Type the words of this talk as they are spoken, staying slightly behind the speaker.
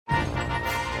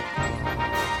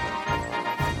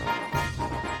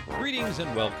Greetings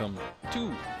and welcome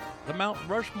to the Mount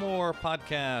Rushmore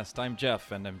podcast. I'm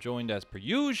Jeff, and I'm joined as per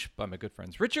usual by my good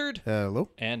friends Richard Hello.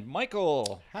 and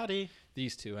Michael. Howdy.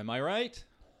 These two, am I right?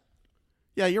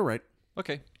 Yeah, you're right.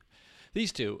 Okay.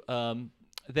 These two,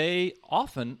 they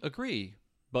often agree,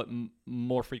 but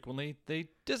more frequently they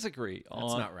disagree.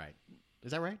 That's not right.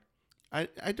 Is that right? I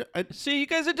See, you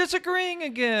guys are disagreeing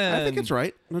again. think it's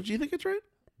right. Don't you think it's right?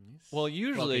 Well, Well,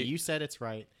 usually... okay, you said it's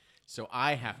right, so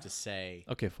I have to say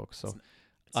Okay, folks, so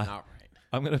it's not right.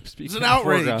 I'm going to speak It's in an the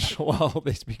foreground outrage. while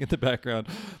they speak in the background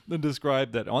and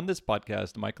describe that on this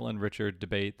podcast, Michael and Richard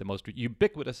debate the most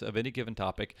ubiquitous of any given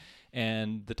topic.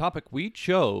 And the topic we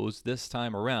chose this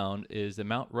time around is the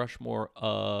Mount Rushmore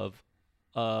of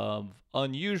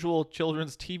unusual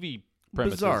children's TV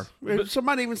premises. Bizarre. But Some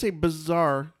might even say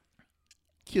bizarre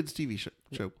kids TV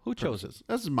show. Who chose premises.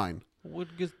 This is mine. what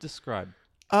is describe?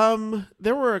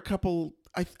 There were a couple.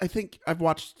 I think I've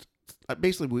watched.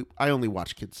 Basically, I only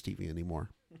watch kids TV anymore.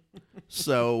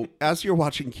 So as you're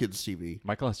watching kids TV,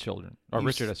 Michael has children. Or You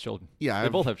Richard s- has children. yeah, They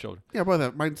I've- both have children. yeah, both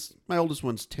have. My oldest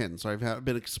one's 10, so I've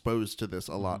been exposed to this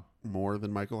a lot more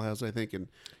than Michael has, I think. And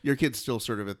your kid's still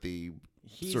sort of at the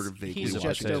sort of vaguely He's just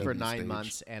watching over TV 9 stage.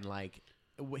 months, and like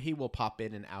he will pop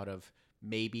in and out of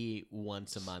maybe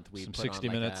once a month. We Some put 60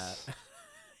 on like minutes.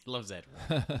 he loves it.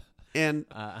 And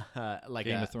Like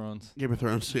Game of Thrones. Game of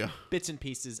Thrones, yeah. bits and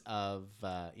pieces of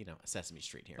Sesame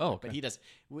Street here. Oh, But okay. he does.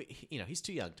 He's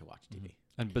too young to watch TV.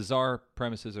 And bizarre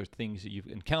premises are things that you've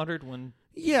encountered when...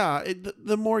 Yeah,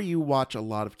 the more you watch a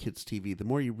lot of kids' TV, the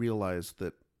more you realize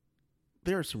that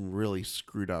there are some really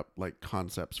screwed up like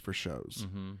concepts for shows.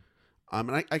 Mhm.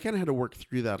 And I kind of had to work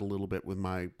through that a little bit with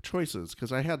my choices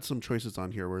because I had some choices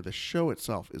on here where the show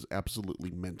itself is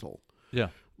absolutely mental, Yeah.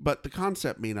 but the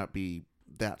concept may not be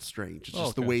that strange. It's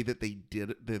just the Okay. way that they did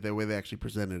it, the way they actually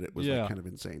presented it was Yeah. like kind of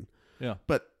insane. Yeah.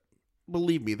 But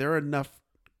believe me, there are enough.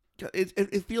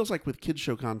 It feels like with kids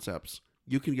show concepts,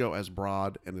 you can go as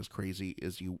broad and as crazy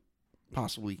as you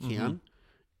possibly can,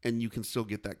 and you can still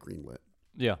get that greenlit.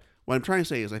 Yeah. What I'm trying to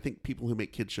say is, I think people who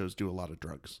make kids shows do a lot of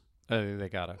drugs. They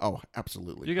got it. Oh,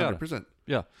 absolutely, You got it. 100%.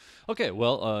 Yeah. Okay,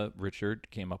 well, Richard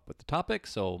came up with the topic,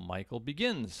 so Michael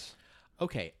begins.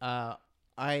 Okay. All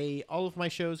of my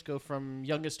shows go from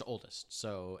youngest to oldest.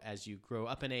 So as you grow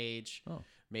up in age, Oh.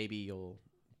 maybe you'll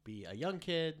be a young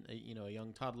kid, a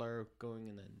young toddler going,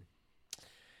 and then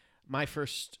my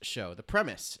first show, the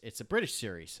premise, it's a British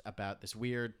series about this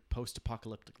weird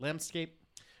post-apocalyptic landscape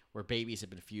where babies have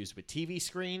been fused with TV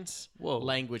screens. Whoa.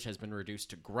 Language has been reduced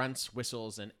to grunts,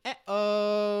 whistles, and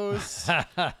eh-ohs.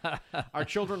 Our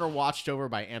children are watched over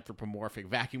by anthropomorphic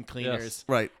vacuum cleaners Yes.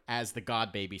 Right. as the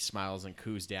god baby smiles and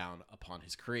coos down upon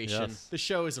his creation. Yes. The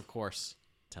show is, of course,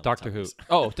 Doctor Who. Teletubbies.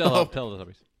 Oh, tell the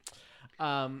Teletubbies.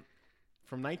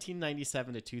 From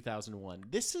 1997 to 2001.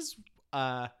 This is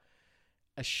a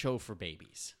show for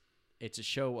babies. It's a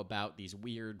show about these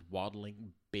weird,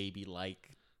 waddling,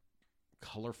 baby-like,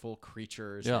 colorful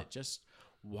creatures Yeah. that just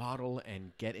waddle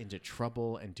and get into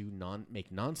trouble and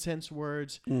make nonsense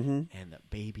words, Mm-hmm. and the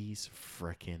babies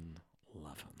frickin'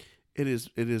 love them. It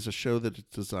is a show that is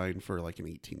designed for like an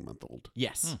 18-month-old.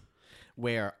 Yes,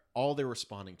 where all they're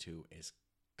responding to is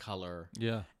color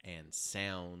Yeah. and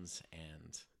sounds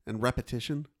And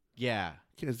repetition. yeah.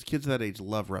 Kids that age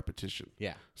love repetition.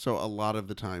 Yeah. So a lot of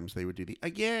the times they would do the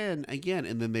again,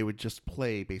 and then they would just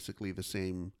play basically the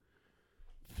same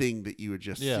thing that you had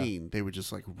just Yeah. seen. They would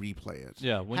just like replay it.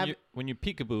 Yeah, when Have- you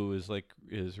peekaboo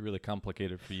is really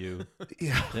complicated for you,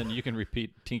 Yeah. then you can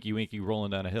repeat Tinky Winky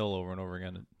rolling down a hill over and over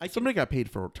again. Somebody got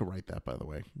paid to write that, by the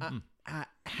way.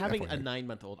 Having a FYI.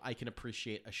 9-month-old, I can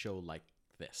appreciate a show like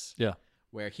this. Yeah.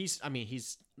 Where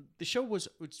the show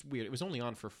it's weird. It was only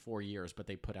on for 4 years, but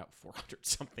they put out 400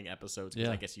 something episodes. 'Cause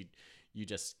Yeah. I guess you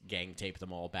just gang tape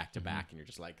them all back to back, and you're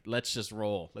just like, let's just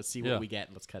roll. Let's see what Yeah. we get,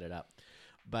 and let's cut it up.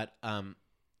 But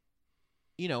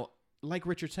like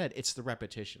Richard said, it's the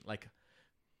repetition. Like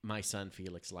my son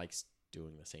Felix likes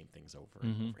doing the same things over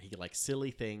and over. He likes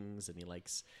silly things, and he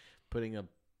likes putting a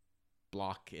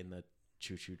block in the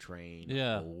choo-choo train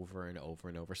Yeah. over and over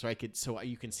and over. So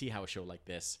you can see how a show like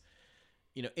this,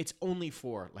 it's only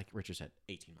for, like Richard said,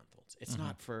 18-month-olds. It's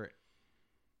not for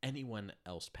anyone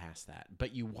else past that.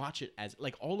 But you watch it as,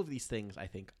 like, all of these things, I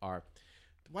think, are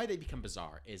why they become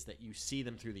bizarre is that you see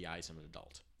them through the eyes of an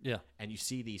adult. Yeah. And you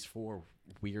see these 4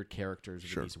 weird characters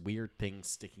Sure. with these weird things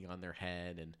sticking on their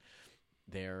head, and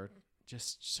they're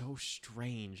just so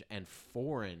strange and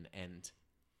foreign and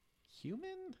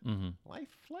human,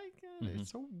 lifelike.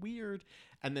 It's so weird.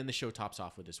 And then the show tops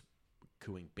off with this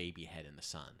cooing baby head in the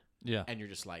sun. Yeah. And you're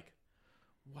just like,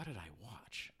 what did I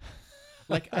watch?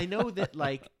 Like, I know that,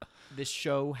 like, this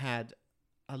show had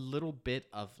a little bit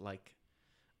of like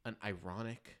an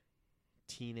ironic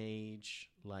teenage,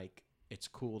 like it's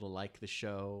cool to like the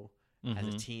show as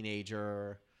a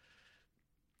teenager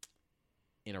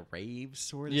in a rave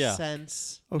sort of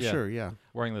sense. Oh, Yeah. sure, yeah.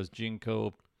 Wearing those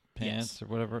Jinko pants or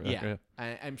whatever. Yeah,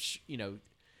 Okay. I'm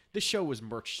this show was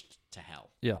merched to hell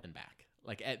Yeah. and back.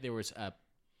 Like there was a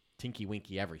Tinky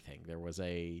Winky everything. There was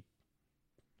a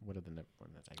what are the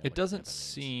It doesn't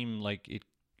seem like it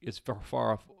is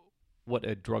far off what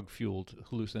a drug-fueled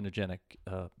hallucinogenic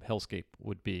hellscape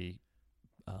would be,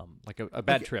 like a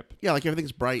bad trip. Yeah, like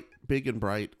everything's bright, big and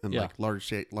bright, and Yeah. like large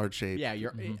shape. Yeah,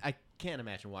 I can't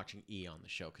imagine watching E on the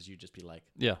show because you'd just be like,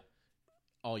 Yeah.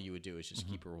 all you would do is just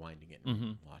keep rewinding it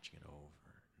and watching it over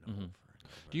and over and over.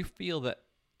 Do you feel that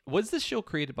was this show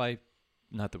created by?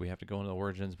 Not that we have to go into the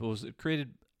origins, but was it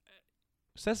created?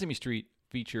 Sesame Street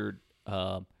featured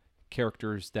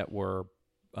characters that were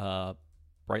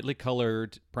brightly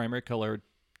colored, primary colored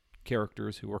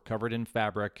characters who were covered in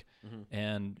fabric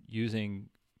and using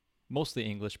mostly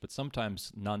English, but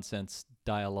sometimes nonsense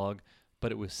dialogue.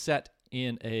 But it was set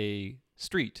in a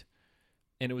street,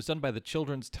 and it was done by the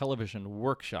Children's Television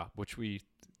Workshop, which we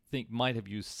think might have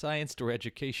used science or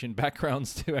education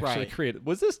backgrounds to actually Right. create it.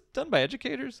 Was this done by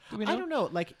educators? Do we know? I don't know.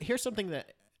 Like, here's something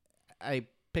that I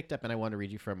picked up and I want to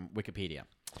read you from Wikipedia.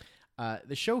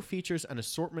 The show features an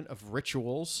assortment of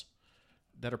rituals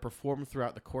that are performed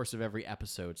throughout the course of every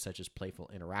episode, such as playful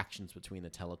interactions between the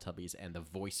Teletubbies and the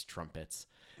voice trumpets,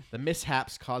 the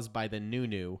mishaps caused by the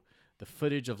Nunu, the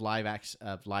footage of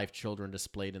live children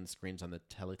displayed in the screens on the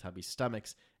Teletubbies'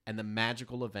 stomachs, and the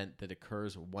magical event that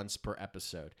occurs once per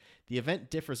episode. The event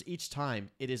differs each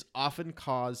time. It is often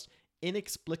caused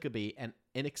inexplicably and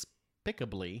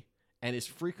is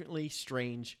frequently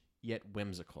strange yet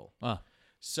whimsical. Ah,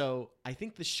 So I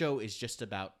think the show is just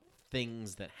about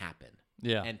things that happen.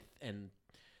 yeah. And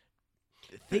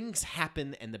things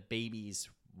happen and the babies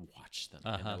watch them.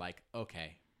 And they're like,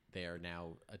 okay, they are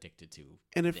now addicted to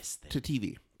And this thing. to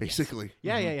TV, basically.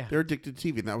 Yeah. They're addicted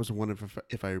to TV, and that was one of,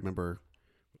 if I remember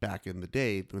back in the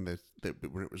day when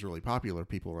when it was really popular,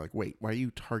 people were like, "Wait, why are you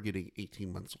targeting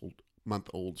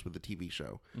 18-month-olds with a TV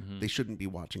show? They shouldn't be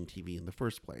watching TV in the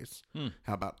first place.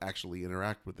 How about actually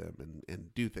interact with them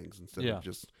and do things instead Yeah. of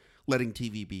just letting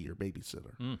TV be your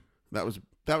babysitter?" That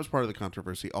was part of the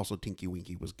controversy. Also, Tinky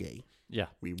Winky was gay. Yeah.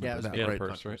 We Yeah, it remember was that, Yeah, right? per-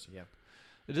 controversy, yeah.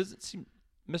 It doesn't seem.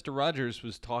 Mr. Rogers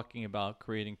was talking about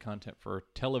creating content for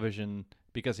television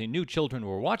because he knew children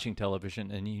were watching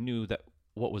television, and he knew that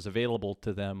what was available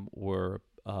to them were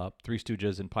Three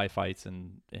Stooges and pie fights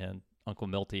and Uncle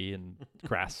Milty and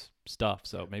crass stuff.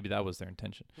 So maybe that was their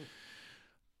intention.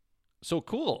 So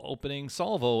cool. Opening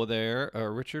salvo there.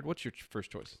 Richard, what's your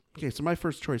first choice? Okay, so my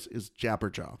first choice is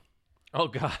Jabberjaw. Oh,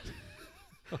 God.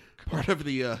 Part of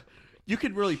the, you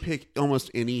could really pick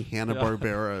almost any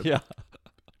Hanna-Barbera. Yeah.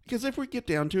 Because if we get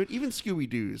down to it, even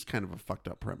Scooby-Doo is kind of a fucked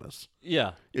up premise.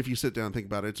 Yeah. If you sit down and think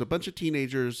about it, it's a bunch of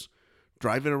teenagers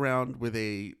driving around with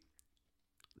a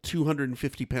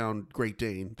 250-pound Great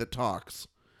Dane that talks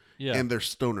Yeah. and their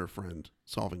stoner friend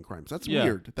solving crimes. That's Yeah.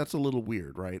 weird. That's a little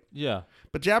weird, right? Yeah.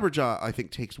 But Jabberjaw, I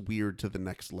think, takes weird to the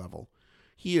next level.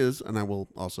 He is, and I will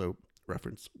also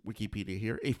reference Wikipedia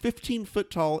here, a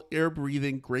 15-foot-tall,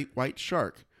 air-breathing great white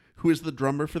shark who is the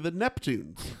drummer for the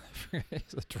Neptunes.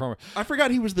 He's a drummer. I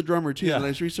forgot he was the drummer, too. Yeah. And I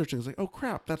was researching. I was like, oh,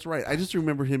 crap, that's right. I just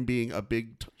remember him being a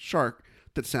big shark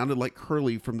that sounded like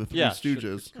Curly from the Three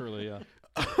Stooges. Curly, yeah.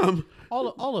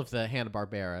 All of the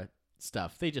Hanna-Barbera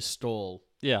stuff, they just stole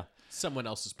Yeah. someone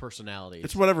else's personalities.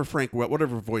 It's whatever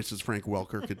voices Frank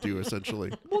Welker could do,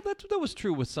 essentially. Well, that was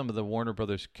true with some of the Warner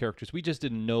Brothers characters. We just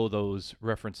didn't know those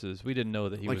references. We didn't know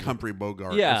that he Like was Humphrey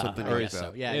Bogart Yeah, or something or like yes, that.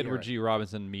 so, yeah, Edward you're right. G.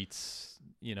 Robinson meets,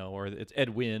 or it's Ed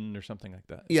Wynn or something like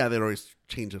that. Yeah, they'd always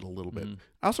change it a little bit.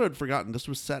 I also had forgotten this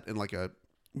was set in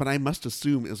but I must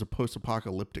assume is a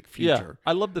post-apocalyptic future. Yeah,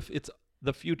 I love it's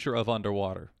the future of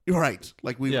underwater. You're right.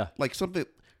 Yeah. Like something,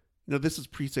 this is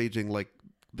presaging like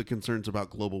the concerns about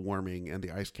global warming and the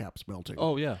ice caps melting.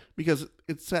 Oh yeah, Because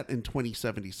it's set in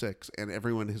 2076 and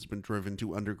everyone has been driven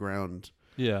to underground,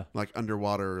 yeah. like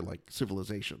underwater, like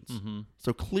civilizations.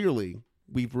 So clearly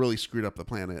we've really screwed up the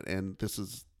planet, and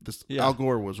Yeah. Al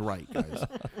Gore was right, guys.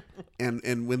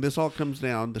 and when this all comes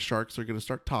down, the sharks are going to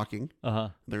start talking.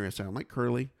 They're going to sound like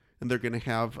Curly, and they're going to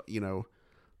have,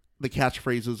 the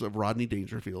catchphrases of Rodney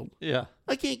Dangerfield. Yeah.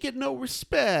 I can't get no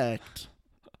respect.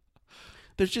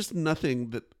 There's just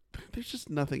nothing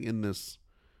in this.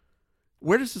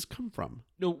 Where does this come from?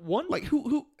 No one. Like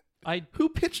who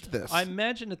pitched this? I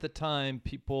imagine at the time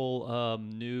people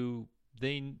knew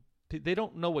they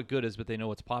don't know what good is, but they know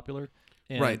what's popular.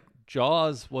 And Right.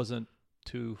 Jaws wasn't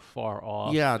too far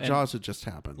off. Yeah, And Jaws had just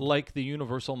happened. like the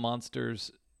Universal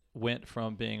monsters went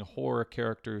from being horror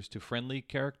characters to friendly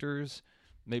characters,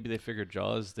 maybe they figured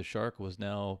Jaws the shark was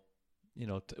now,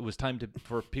 it was time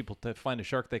for people to find a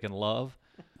shark they can love.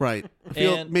 Right. I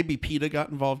feel And- maybe PETA got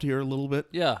involved here a little bit,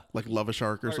 Yeah. like Love a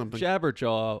Shark or something.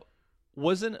 Jabberjaw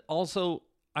wasn't also.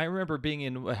 I remember being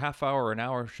in a half hour, an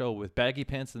hour show with Baggy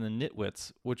Pants and the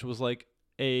Nitwits, which was like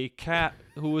a cat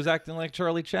who was acting like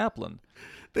Charlie Chaplin.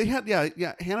 They had, yeah.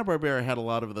 Hanna-Barbera had a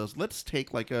lot of those. Let's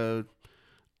take like a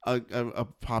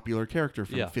popular character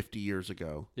from Yeah. 50 years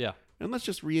ago, Yeah. and let's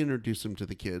just reintroduce him to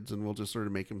the kids, and we'll just sort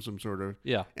of make him some sort of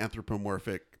Yeah.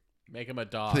 anthropomorphic Make him a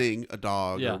dog. thing, a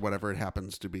dog Yeah. or whatever it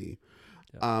happens to be.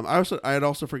 Yeah. I had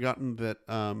also forgotten that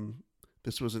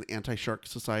this was an anti-shark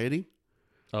society.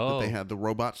 Oh. That they had the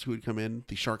robots who would come in,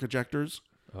 the shark ejectors.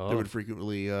 Oh. They would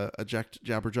frequently eject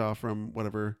Jabberjaw from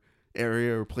whatever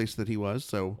area or place that he was.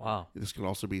 So Wow. this could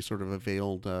also be sort of a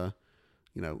veiled,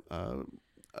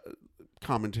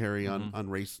 commentary on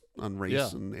race Yeah. and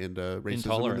racism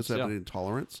Intolerance, and yeah.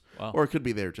 intolerance. Wow. Or it could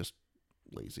be they're just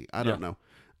lazy. I don't know.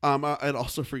 I'd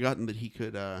also forgotten that he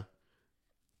could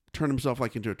turn himself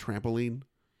like into a trampoline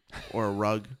or a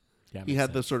rug. Yeah, He makes had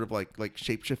sense. those sort of like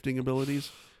shape-shifting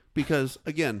abilities because,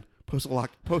 again,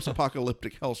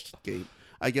 post-apocalyptic hellscape.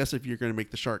 I guess if you're going to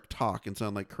make the shark talk and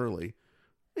sound like Curly,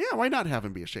 yeah, why not have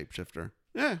him be a shapeshifter?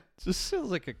 Yeah. This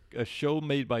sounds like a show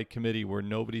made by committee where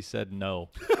nobody said no.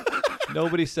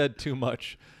 Nobody said too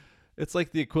much. It's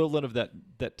like the equivalent of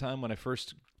that time when I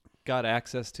first got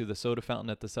access to the soda fountain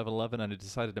at the 7-Eleven and I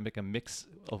decided to make a mix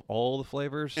of all the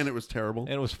flavors. And it was terrible.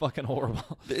 And it was fucking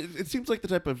horrible. It seems like the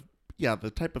type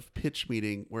of pitch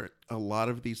meeting where a lot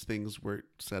of these things were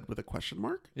said with a question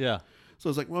mark. Yeah. So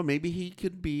it's like, well, maybe he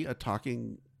could be a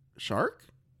talking shark.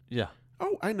 Yeah.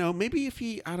 Oh, I know. Maybe if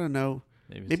I don't know.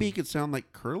 Maybe he could sound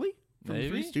like Curly from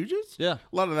Maybe? Three Stooges. Yeah.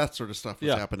 A lot of that sort of stuff was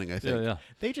Yeah. happening, I think. Yeah, yeah.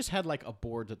 They just had like a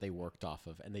board that they worked off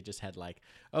of, and they just had like,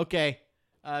 okay,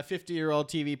 50-year-old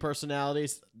TV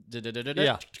personalities.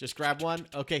 Yeah. Just grab one.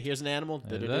 Okay, here's an animal.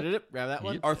 Grab that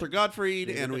one. Arthur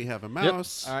Godfrey, and we have a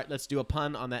mouse. All right, let's do a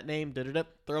pun on that name.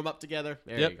 Throw them up together.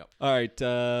 There Yep. you go. All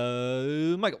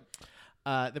right, Michael.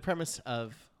 The premise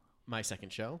of my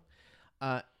second show,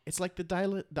 it's like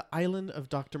the island of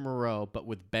Dr. Moreau, but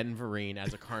with Ben Vereen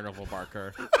as a carnival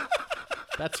barker.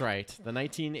 That's right. The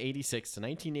 1986 to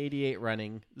 1988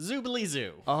 running Zoobilee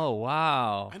Zoo. Oh,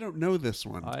 wow. I don't know this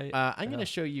one. I'm going to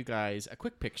show you guys a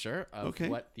quick picture of Okay.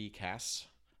 what the cast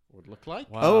would look like.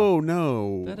 Wow. Oh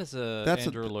no, That is That's a-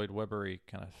 Andrew Lloyd Webbery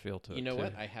kind of feel to it. You know too.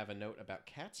 what? I have a note about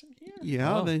cats in here.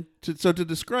 yeah. Oh. So to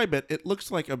describe it, it looks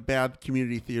like a bad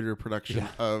community theater production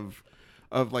of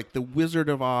like the Wizard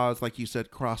of Oz, like you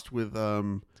said, crossed with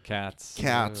Cats.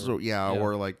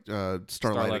 or like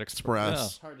Starlight Express.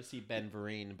 It's hard to see Ben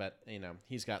Vereen, but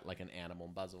he's got like an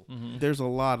animal muzzle. Mm-hmm. There's a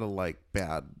lot of like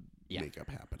bad Yeah. makeup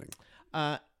happening.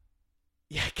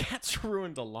 Yeah, cats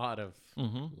ruined a lot of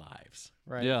Mm-hmm. lives,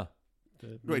 right? Yeah.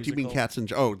 The Right? You mean musical. Cats and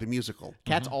the musical?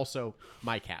 Cats also,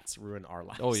 my cats ruin our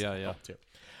lives. Oh, yeah, yeah. Too.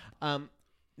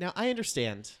 Now I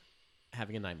understand,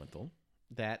 having a 9-month-old,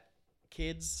 that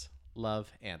kids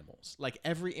love animals. Like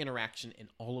every interaction in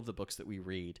all of the books that we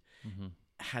read Mm-hmm.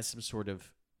 has some sort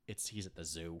of he's at the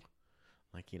zoo,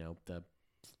 like the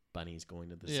bunny's going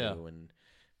to the Yeah. zoo, and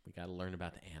we got to learn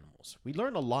about the animals. We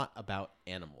learn a lot about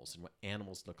animals and what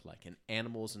animals look like, and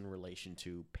animals in relation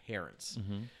to parents.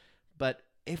 Mm-hmm. But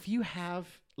if you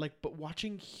have but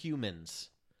watching humans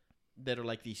that are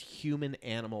like these human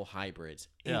animal hybrids,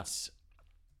 Yeah. it's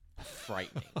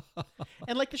frightening.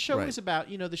 And like the show Right. is about,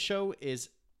 the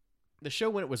show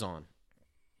when it was on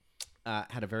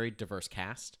had a very diverse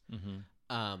cast.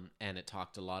 Mm-hmm. And it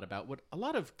talked a lot about what a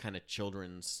lot of kind of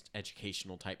children's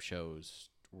educational type shows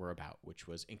were about, which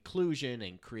was inclusion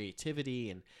and creativity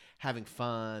and having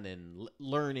fun and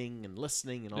learning and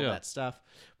listening and all Yeah. that stuff.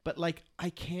 But I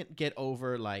can't get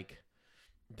over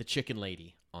the chicken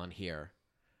lady on here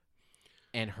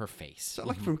and her face. Is that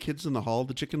like from Kids in the Hall,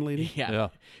 the chicken lady? Yeah. Yeah.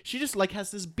 She just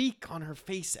has this beak on her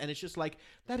face, and it's just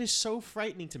that is so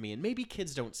frightening to me. And maybe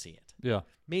kids don't see it. Yeah.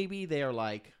 Maybe they are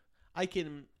I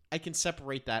can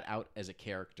separate that out as a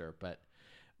character, but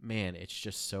man, it's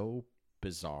just so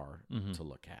bizarre to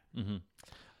look at.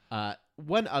 Mm-hmm.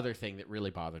 One other thing that really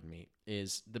bothered me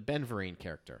is the Ben Vereen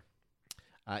character.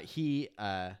 He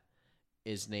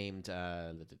is named.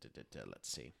 Let's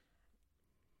see.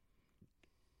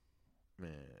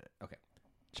 Okay.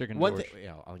 Chicken One George. thing.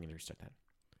 Yeah, I'm going to restart that.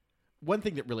 One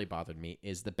thing that really bothered me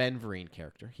is the Ben Vereen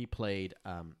character. He played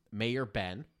Mayor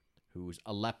Ben, who's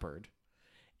a leopard,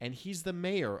 and he's the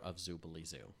mayor of Zoobilee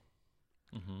Zoo.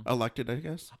 Mm-hmm. Elected, I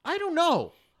guess. I don't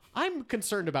know. I'm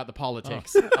concerned about the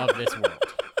politics of this world.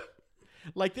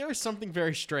 Like, there is something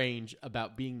very strange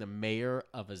about being the mayor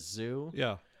of a zoo.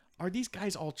 Yeah. Are these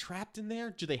guys all trapped in there?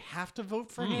 Do they have to vote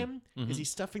for him? Is he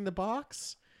stuffing the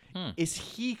box? Is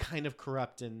he kind of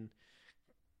corrupt in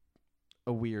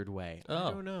a weird way? I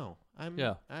Oh. don't know. I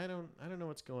don't know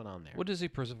what's going on there. What does he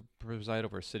preside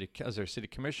over? Is there a city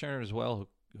commissioner as well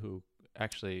who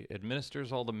actually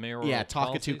administers all the mayoral Talkatoo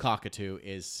policies? Cockatoo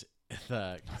is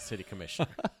the city commissioner.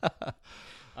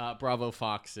 Bravo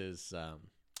Fox is,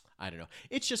 I don't know.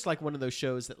 It's just like one of those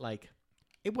shows that, like,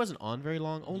 it wasn't on very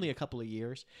long, only a couple of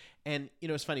years. And,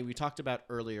 it's funny. We talked about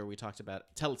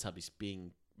Teletubbies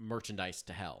being merchandise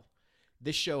to hell.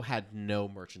 This show had no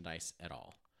merchandise at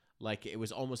all. Like, it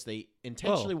was almost, they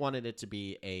intentionally wanted it to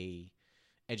be a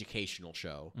educational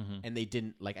show. And they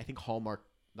didn't, like, I think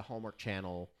the Hallmark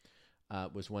Channel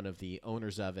was one of the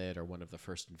owners of it or one of the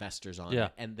first investors on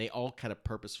it. And they all kind of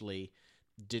purposefully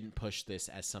didn't push this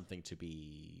as something to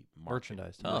be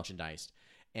merchandised.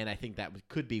 And I think that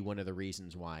could be one of the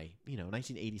reasons why,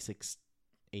 1986,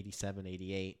 87,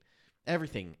 88,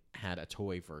 everything had a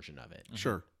toy version of it.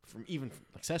 Sure. From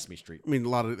like Sesame Street. I mean, a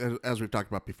lot of, as we've talked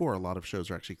about before, a lot of shows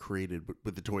are actually created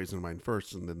with the toys in mind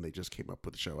first, and then they just came up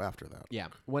with the show after that. Yeah.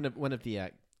 One of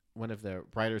the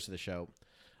writers of the show,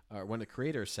 or one of the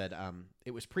creators said,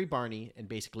 it was pre-Barney, and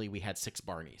basically we had 6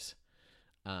 Barneys.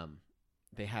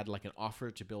 They had like an offer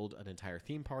to build an entire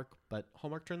theme park, but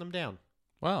Hallmark turned them down.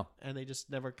 Wow. And they just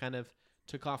never kind of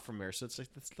took off from there. So it's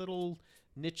like this little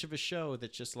niche of a show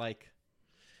that just like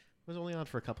was only on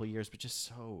for a couple of years, but just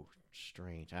so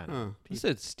strange. I don't know. He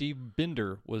said Steve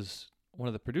Binder was one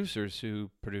of the producers who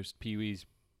produced Pee-wee's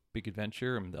Big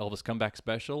Adventure and Elvis Comeback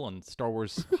Special and Star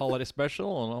Wars Holiday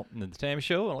Special and the Tam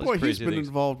Show. And all Boy, these he's crazy been things.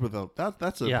 involved with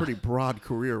that's a pretty broad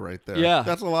career right there. Yeah.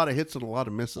 That's a lot of hits and a lot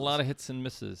of misses. A lot of hits and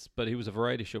misses, but he was a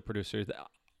variety show producer.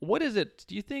 What is it?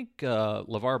 Do you think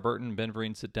LeVar Burton and Ben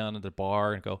Vereen sit down at the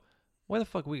bar and go, why the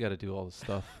fuck we got to do all this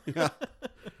stuff? Yeah.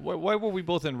 Why were we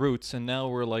both in Roots and now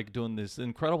we're like doing this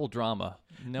incredible drama?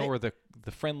 Now we're the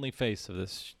friendly face of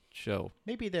this show.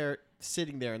 Maybe they're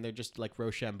sitting there and they're just like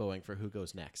Rochambeauing for who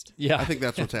goes next. Yeah. I think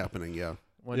that's what's happening, yeah.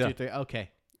 1, 2, 3. Okay.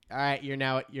 All right, you're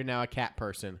now a cat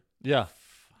person. Yeah.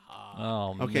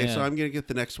 Oh, Okay, man. so I'm going to get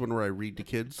the next one where I read to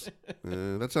kids.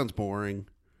 That sounds boring.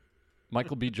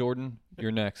 Michael B. Jordan,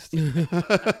 you're next.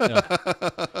 Yeah.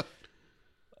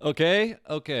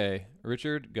 Okay.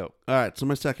 Richard, go. All right, so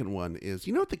my second one is,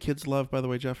 you know what the kids love, by the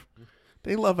way, Jeff?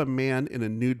 They love a man in a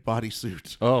nude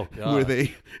bodysuit. Oh, God. with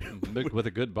with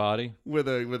a good body.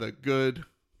 a good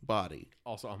body.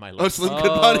 Also on my Oh, list. slim good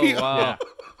body. Wow. Yeah.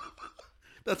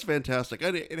 That's fantastic.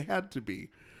 It had to be.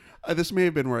 This may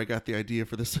have been where I got the idea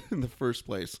for this in the first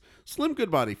place. Slim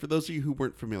Goodbody, for those of you who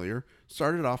weren't familiar,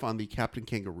 started off on the Captain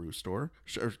Kangaroo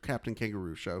Captain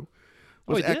Kangaroo show.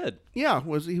 Oh, he did? Yeah,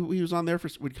 he was on there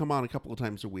would come on a couple of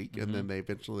times a week, and then they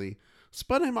eventually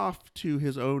spun him off to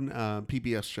his own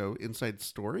PBS show, Inside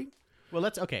Story. Well,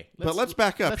 let's back up Let's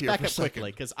back here up for a second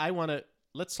quickly because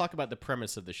let's talk about the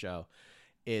premise of the show.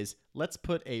 Is let's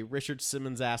put a Richard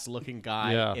Simmons ass looking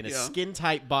guy in a skin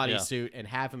tight bodysuit and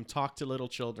have him talk to little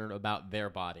children about their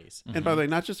bodies. And by the way,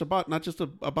 not just a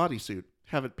bodysuit.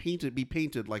 Have it be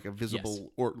painted like a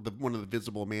visible or one of the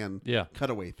Visible Man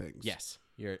cutaway things. Yes,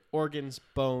 your organs,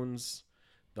 bones,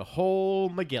 the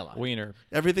whole Megillah. Wiener.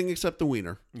 Everything except the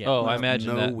wiener. Yeah. Oh, I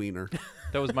imagine no that. wiener.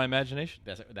 That was my imagination.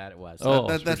 That it was. Oh,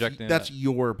 That's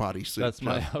your bodysuit. That's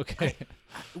my Jeff. okay.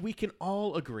 We can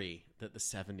all agree that the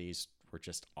 70s were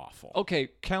just awful. Okay,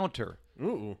 counter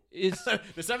Ooh. is The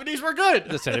 70s were good.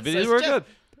 the 70s were good.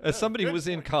 As somebody who was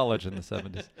in college in the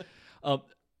 70s,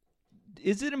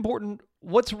 is it important?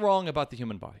 What's wrong about the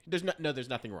human body? There's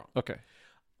nothing wrong. Okay.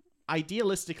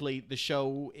 Idealistically, the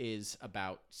show is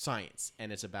about science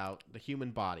and it's about the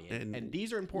human body, and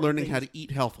these are important. Learning things. how to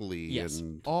eat healthily. Yes,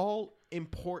 and all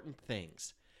important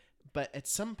things. But at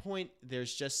some point,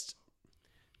 there's just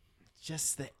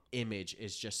the image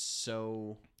is just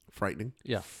so frightening.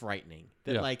 Yeah. frightening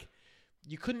that like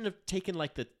you couldn't have taken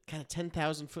like the kind of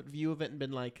 10,000-foot view of it and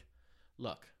been like,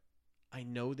 look, I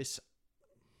know this is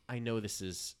I know this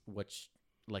is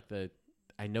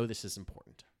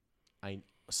important.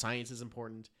 Science is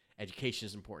important. Education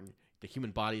is important. The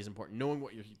human body is important. Knowing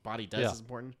what your body does is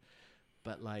important.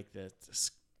 But like the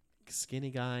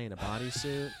skinny guy in a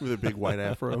bodysuit With a big white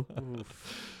afro.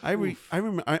 I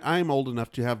remember. I'm old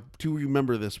enough to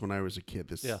remember this when I was a kid.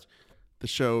 The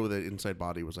show, the Inside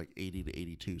Body, was like 80 to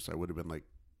 82, so I would have been like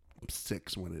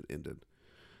 6 when it ended.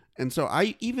 And so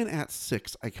even at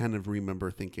 6, I kind of remember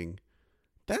thinking,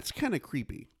 that's kind of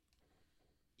creepy.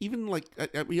 even like,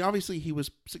 I mean, obviously it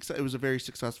was a very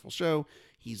successful show.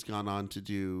 He's gone on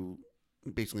to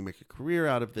basically make a career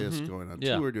out of this, going on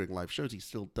tour, doing live shows. He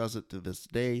still does it to this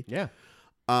day. Yeah.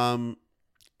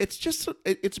 It's just,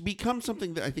 it's become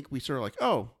something that I think we sort of like,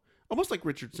 oh, almost like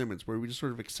Richard Simmons, where we just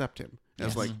sort of accept him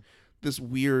as like this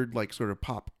weird, like sort of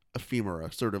pop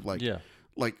ephemera, sort of like,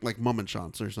 like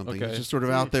Mummenschanz or something. It's just sort of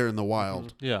out there in the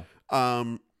wild. Yeah.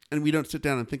 And we don't sit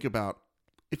down and think about,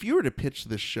 if you were to pitch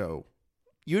this show,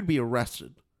 you would be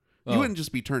arrested. You wouldn't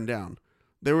just be turned down.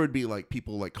 There would be like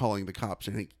people like calling the cops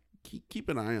and keep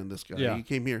an eye on this guy. Yeah. He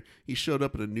came here. He showed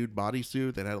up in a nude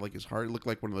bodysuit that had like his heart. It looked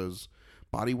like one of those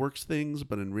Body Works things,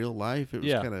 but in real life, it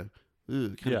was kind of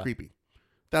creepy.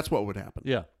 That's what would happen.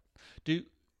 Yeah. Do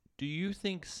you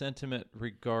think sentiment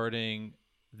regarding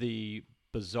the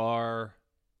bizarre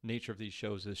nature of these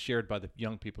shows is shared by the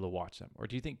young people who watch them? Or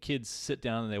do you think kids sit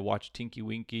down and they watch Tinky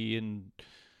Winky and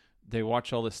they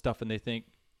watch all this stuff and they think,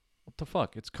 what the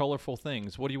fuck? It's colorful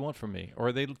things. What do you want from me?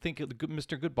 Or they think of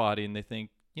Mr. Goodbody and they think,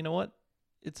 you know what?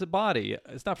 It's a body.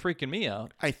 It's not freaking me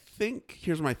out. I think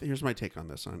here's my take on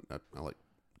this. Don't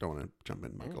want to jump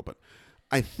in, Michael, but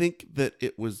I think that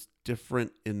it was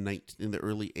different in the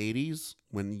early 80s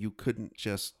when you couldn't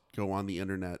just go on the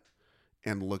internet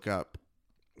and look up,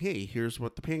 hey, here's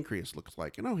what the pancreas looks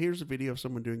like. And here's a video of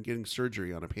someone getting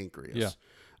surgery on a pancreas. Yeah.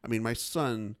 I mean, my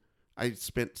son, I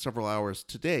spent several hours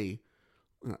today.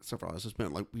 Not several hours.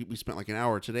 We spent like an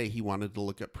hour today. He wanted to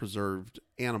look at preserved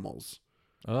animals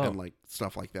and like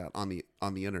stuff like that on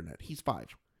the internet. He's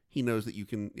 5. He knows that you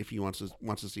can, if he wants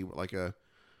to see what like a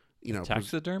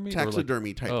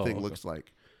taxidermy type thing looks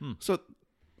like. So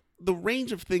the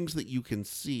range of things that you can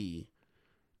see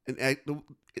and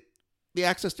the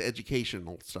access to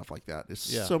educational stuff like that is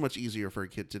so much easier for a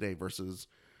kid today versus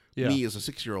me as a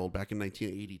 6-year-old back in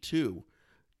 1982.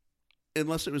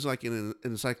 Unless it was like in an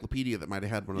encyclopedia that might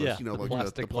have had one of those,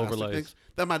 like the plastic things.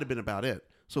 That might have been about it.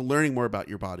 So learning more about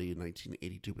your body in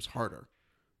 1982 was harder.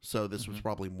 So this was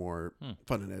probably more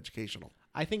fun and educational.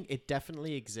 I think it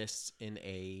definitely exists in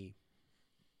a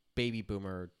baby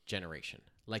boomer generation.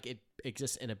 Like it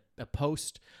exists in a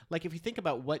post. Like if you think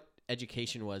about what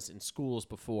education was in schools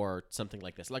before something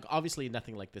like this, like obviously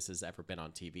nothing like this has ever been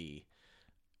on TV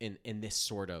in this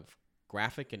sort of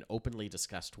graphic and openly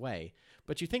discussed way.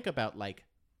 But you think about like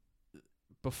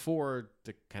before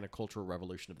the kind of cultural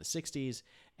revolution of the 60s,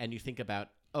 and you think about,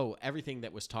 everything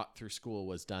that was taught through school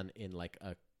was done in like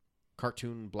a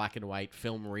cartoon, black and white,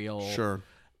 film reel. Sure.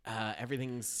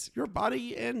 Everything's your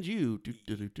body and you.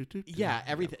 Yeah,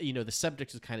 everything. The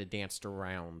subject is kind of danced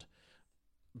around,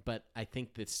 but I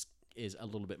think this is a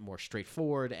little bit more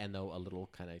straightforward and though a little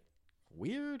kind of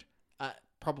weird.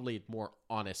 Probably more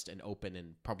honest and open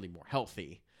and probably more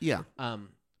healthy. Yeah.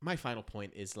 My final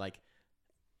point is like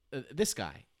this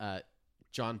guy,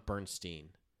 John Bernstein,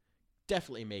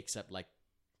 definitely makes up like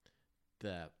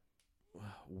the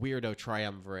weirdo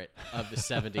triumvirate of the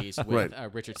 70s with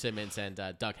Richard Simmons and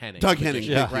Doug Henning. Doug Henning,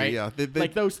 right? Yeah. They,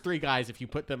 like those 3 guys, if you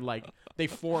put them like they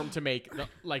form to make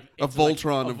like a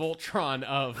Voltron, like a Voltron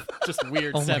of just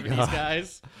weird 70s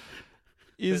guys.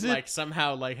 Is that, it like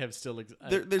somehow like have still? I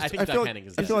think I Doug Henning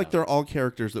is. I feel like they're all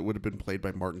characters that would have been played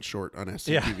by Martin Short on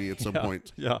SCTV at some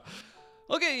point. Yeah.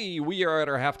 Okay, we are at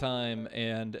our halftime,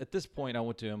 and at this point, I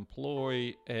want to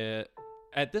employ. I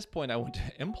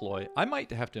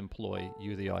might have to employ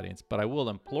you, the audience, but I will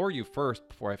implore you first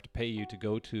before I have to pay you to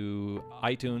go to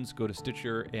iTunes, go to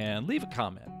Stitcher, and leave a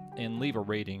comment and leave a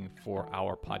rating for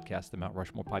our podcast, the Mount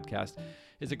Rushmore Podcast.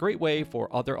 It's a great way for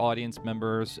other audience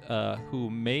members who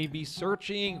may be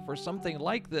searching for something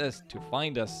like this to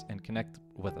find us and connect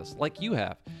with us like you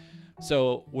have.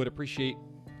 So would appreciate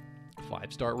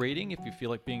 5-star rating if you feel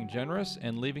like being generous,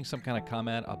 and leaving some kind of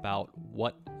comment about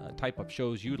what type of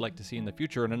shows you'd like to see in the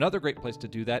future. And another great place to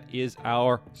do that is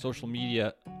our social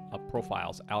media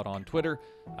profiles out on Twitter,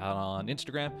 out on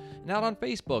Instagram, and out on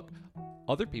Facebook.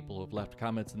 Other people who have left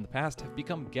comments in the past have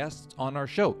become guests on our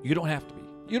show. You don't have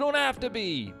to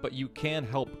be, but you can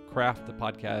help craft the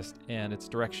podcast and its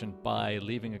direction by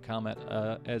leaving a comment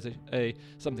as a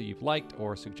something you've liked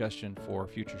or a suggestion for a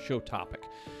future show topic.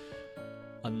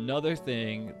 Another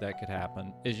thing that could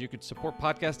happen is you could support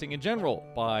podcasting in general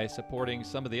by supporting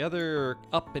some of the other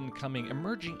up-and-coming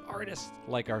emerging artists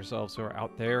like ourselves who are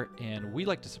out there, and we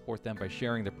like to support them by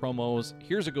sharing their promos.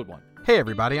 Here's a good one. Hey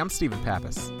everybody, I'm Stephen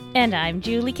Pappas. And I'm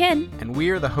Julie Ken. And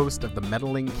we are the host of the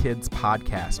Meddling Kids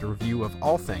Podcast, a review of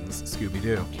all things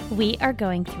Scooby-Doo. We are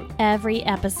going through every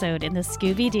episode in the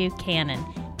Scooby-Doo canon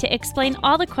to explain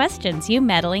all the questions you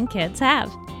meddling kids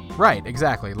have. Right,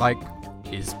 exactly. Like,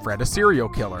 is Fred a serial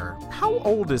killer? How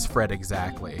old is Fred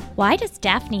exactly? Why does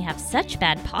Daphne have such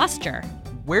bad posture?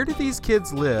 Where do these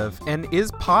kids live, and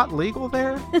is pot legal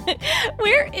there?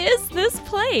 Where is this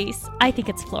place? I think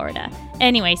it's Florida.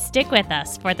 Anyway, stick with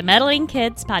us for the Meddling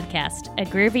Kids Podcast, a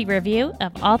groovy review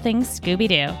of all things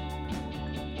Scooby-Doo.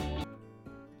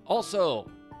 Also,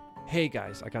 hey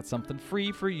guys, I got something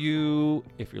free for you.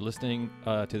 If you're listening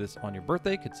to this on your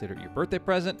birthday, consider it your birthday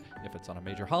present. If it's on a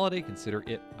major holiday, consider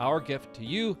it our gift to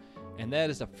you. And that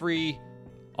is a free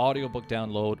audiobook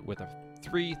download with a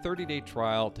free 30-day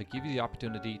trial to give you the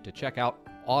opportunity to check out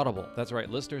Audible. That's right,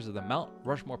 listeners of the Mount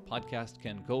Rushmore podcast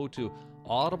can go to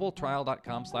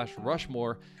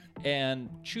audibletrial.com/Rushmore and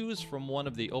choose from one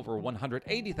of the over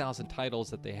 180,000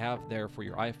 titles that they have there for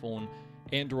your iPhone,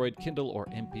 Android, Kindle, or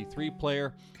MP3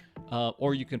 player.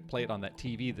 Or you can play it on that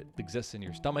TV that exists in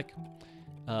your stomach.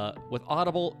 With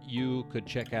Audible, you could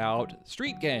check out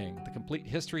Street Gang, The Complete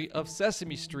History of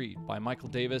Sesame Street by Michael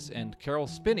Davis and Carol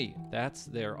Spinney. That's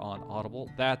there on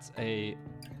Audible. That's a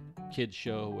kid's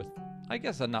show with, I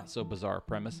guess, a not-so-bizarre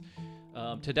premise.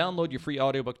 To download your free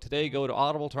audiobook today, go to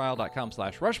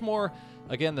audibletrial.com/Rushmore.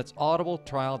 Again, that's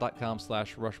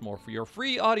audibletrial.com/Rushmore for your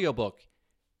free audiobook.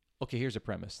 Okay, here's a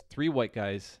premise. 3 white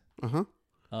guys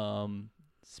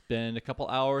spend a couple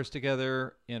hours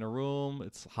together in a room.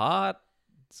 It's hot.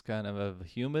 It's kind of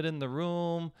humid in the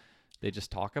room. They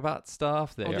just talk about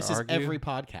stuff. They this argue. is every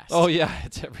podcast. Oh, yeah.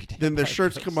 It's every day. Then their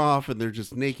shirts come off and they're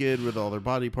just naked with all their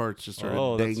body parts just sort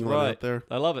of that's dangling right. out there.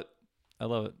 I love it. I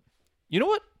love it. You know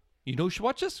what? You know who should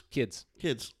watch this? Kids.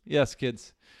 Kids. Yes,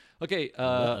 kids. Okay.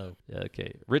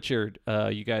 Okay. Richard,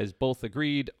 you guys both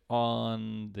agreed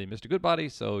on the Mr. Goodbody,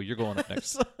 so you're going up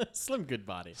next. Slim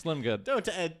Goodbody. Slim Good. Don't.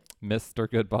 Mr.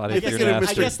 Goodbody. I if guess, you're Mr.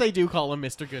 I guess they do call him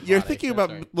Mr. Goodbody. You're thinking That's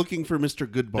about right. looking for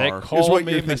Mr. They Goodbar. call is what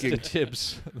me you're Mr. thinking.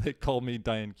 Tibbs. They call me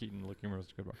Diane Keaton looking for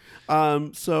Mr.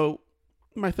 Goodbar. So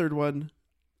my third one,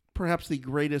 perhaps the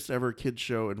greatest ever kids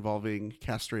show involving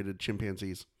castrated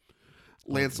chimpanzees.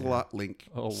 Lancelot Link,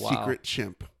 Oh, wow. Secret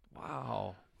Chimp.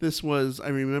 Wow. This was, I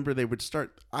remember they would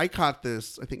start, I caught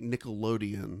this, I think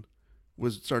Nickelodeon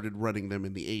started running them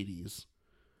in the 80s.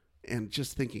 And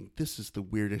just thinking, this is the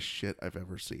weirdest shit I've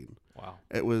ever seen. Wow.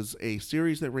 It was a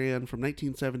series that ran from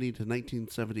 1970 to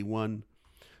 1971.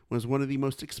 Was one of the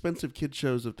most expensive kid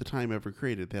shows of the time ever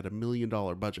created. They had $1 million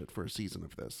budget for a season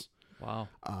of this. Wow.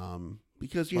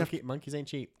 Because you Monkeys ain't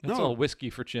cheap. That's No. all whiskey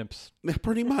for chimps.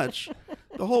 pretty much.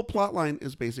 The whole plot line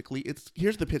is basically,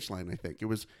 here's the pitch line, I think. It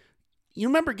was, you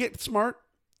remember Get Smart?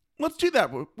 Let's do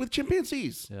that with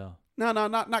chimpanzees. Yeah. No,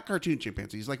 not cartoon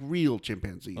chimpanzees, like real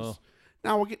chimpanzees. Oh.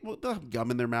 Now they'll have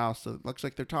gum in their mouth, so it looks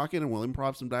like they're talking, and we'll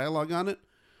improv some dialogue on it.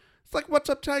 It's like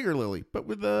What's Up, Tiger Lily, but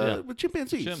with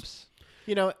chimpanzees. Chimps.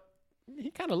 You know,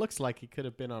 he kind of looks like he could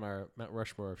have been on our Mount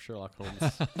Rushmore of Sherlock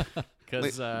Holmes.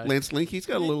 Because Lance Link, he's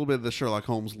got a little bit of the Sherlock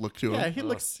Holmes look to him. yeah, he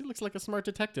looks like a smart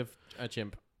detective,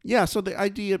 chimp. Yeah, so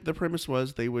the premise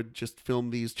was they would just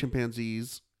film these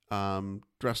chimpanzees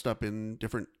dressed up in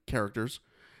different characters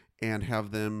and have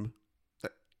them.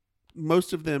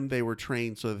 Most of them they were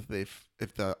trained so that if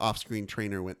the off-screen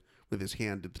trainer went with his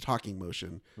hand did the talking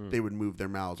motion, they would move their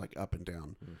mouths like up and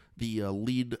down. The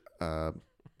lead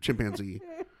chimpanzee,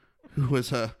 who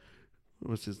was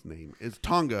what's his name? Is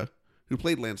Tonga, who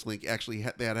played Lance Link. Actually,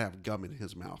 they had to have gum in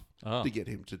his mouth to get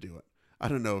him to do it. I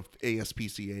don't know if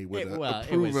ASPCA would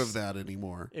approve of that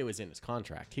anymore. It was in his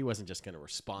contract. He wasn't just going to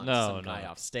respond No, to some no. guy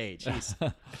off stage.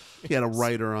 He had a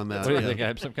writer on that. What do you yeah. think?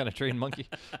 I'm some kind of trained monkey?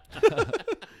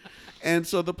 And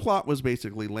so the plot was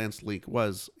basically Lance Link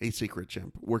was a secret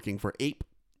chimp working for APE,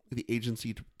 the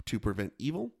Agency to Prevent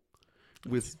Evil,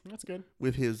 with That's good.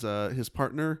 with his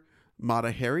partner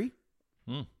Mata Hari.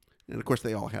 Hmm. And of course,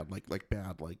 they all had like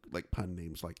bad like pun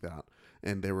names like that,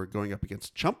 and they were going up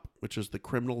against Chump, which is the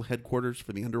criminal headquarters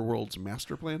for the underworld's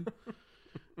master plan.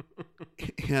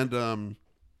 And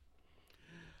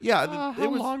yeah, How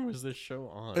long was this show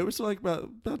on? it was like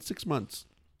about 6 months.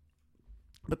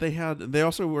 But they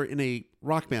also were in a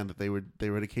rock band that they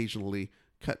would occasionally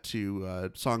cut to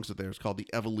songs of theirs called the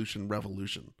Evolution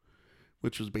Revolution,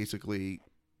 which was basically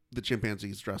the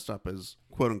chimpanzees dressed up as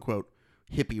quote unquote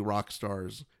hippie rock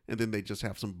stars, and then they just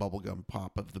have some bubblegum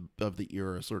pop of the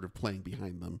era sort of playing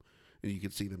behind them, and you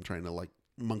could see them trying to like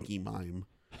monkey mime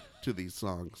to these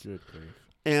songs. Good grief.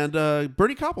 And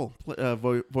Bernie Koppel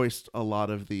voiced a lot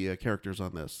of the characters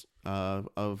on this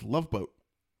of Love Boat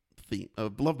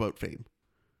fame.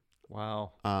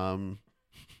 Wow.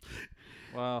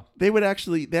 Wow. They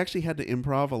actually had to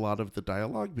improv a lot of the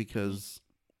dialogue because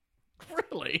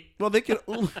Really? they could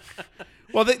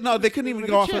they couldn't even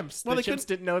go off chimps. well The they chimps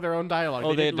didn't know their own dialogue.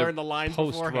 Oh, they had didn't to learn the lines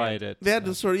post-write beforehand. it. they had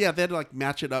to they had to like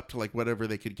match it up to like whatever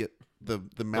they could get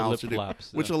the mouths, lip to do,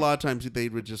 flaps, which yeah. a lot of times they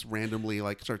would just randomly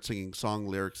like start singing song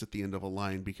lyrics at the end of a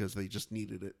line because they just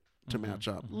needed it to match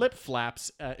up. Lip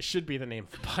Flaps should be the name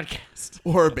of the podcast.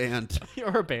 Or a band.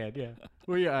 Or a band, yeah.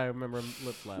 Well, yeah, I remember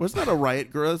Lip Flaps. Wasn't that a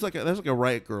Riot Girl? That's like a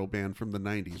Riot Girl band from the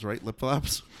 '90s, right? Lip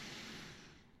Flaps.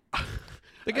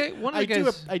 The guy, one of the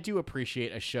guys, I do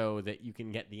appreciate a show that you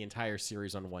can get the entire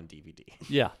series on one DVD.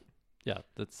 yeah,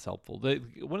 that's helpful.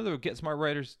 One of the Get Smart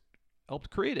writers helped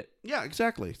create it. Yeah,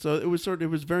 exactly. So it was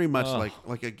very much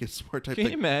like a Get Smart type Can you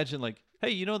thing. imagine, like,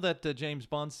 hey, you know that James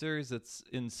Bond series that's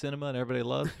in cinema and everybody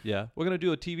loves? Yeah, we're gonna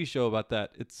do a TV show about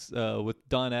that. It's with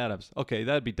Don Adams. Okay,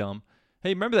 that'd be dumb. Hey,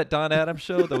 remember that Don Adams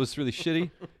show that was really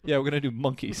shitty? Yeah, we're gonna do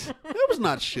Monkeys. That was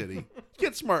not shitty.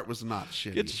 Get Smart was not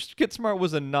shitty. Get Smart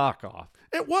was a knockoff.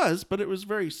 It was, but it was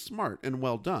very smart and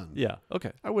well done. Yeah.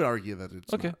 Okay. I would argue that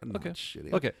it's Okay, not okay.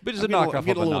 shitty. Okay, but it's I'm a getting knockoff I'm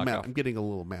getting of a a little mad. knockoff. I'm getting a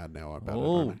little mad now about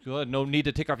Oh, it. good. No need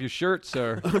to take off your shirt,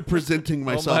 sir. I'm presenting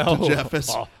myself to Jeff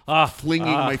as flinging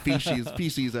my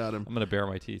feces at him. I'm gonna bare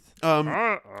my teeth.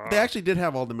 They actually did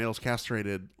have all the males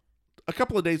castrated a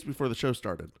couple of days before the show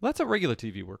started. Well, that's how regular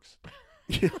TV works.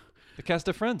 Yeah. The cast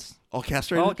of Friends, All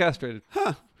castrated? all castrated.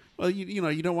 Huh. Well, you know,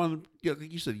 you don't want them,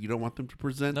 you said you don't want them to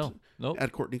present No.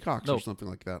 at Courtney Cox No. or something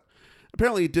like that.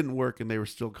 Apparently it didn't work, and they were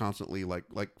still constantly like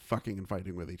fucking and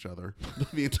fighting with each other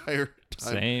the entire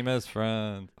time. Same as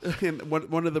Friends. And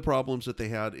one of the problems that they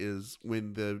had is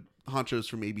when the honchos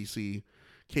from ABC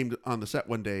came on the set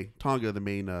one day, Tonga, the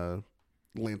main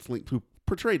Lance Link, who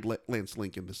portrayed Lance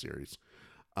Link in the series,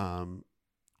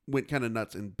 went kind of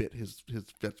nuts and bit his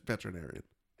veterinarian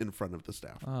in front of the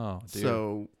staff. Oh, dear.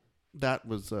 So that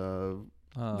was the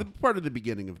part of the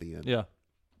beginning of the end. Yeah.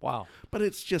 Wow. But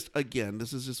it's just, again,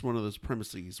 this is just one of those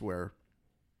premises where,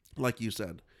 like you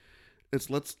said, it's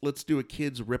let's do a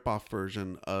kids rip-off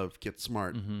version of Get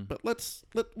Smart. Mm-hmm. But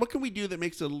what can we do that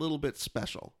makes it a little bit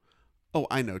special? Oh,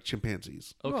 I know,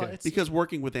 chimpanzees. Okay. Well, it's- Because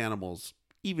working with animals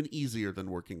even easier than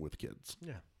working with kids.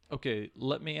 Yeah. Okay.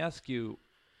 Let me ask you: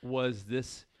 was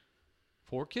this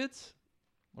for kids,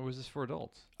 or was this for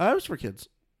adults? It was for kids.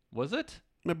 Was it?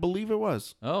 I believe it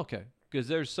was. Oh, okay. Because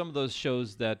there's some of those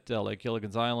shows that, like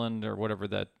Gilligan's Island or whatever,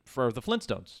 that for the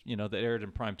Flintstones, that aired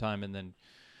in prime time, and then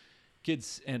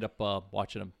kids end up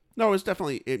watching them. No, it was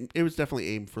definitely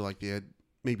aimed for like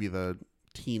maybe the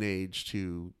teenage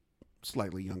to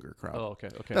slightly younger crowd. Oh, okay.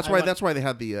 Okay. That's why they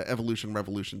had the Evolution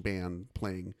Revolution band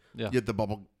playing the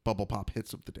bubble pop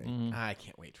hits of the day. Mhm. I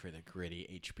can't wait for the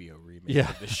gritty HBO remake Yeah.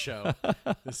 of this show.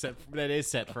 That is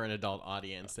set for an adult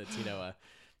audience. That's a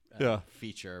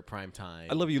feature prime time.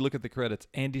 I love you. Look at the credits.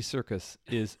 Andy Serkis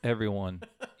is everyone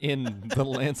in the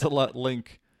Lancelot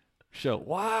Link show.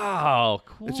 Wow,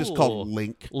 cool. It's just called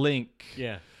Link. Link.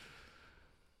 Yeah.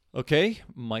 Okay,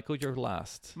 Michael, you're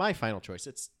last. My final choice.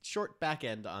 It's short back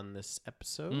end on this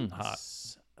episode. Hot.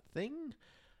 Thing.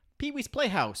 Pee-wee's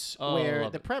Playhouse, Oh, where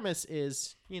love the it. premise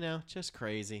is, just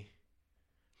crazy.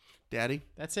 Daddy,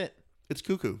 That's it. it's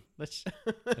cuckoo. Let's.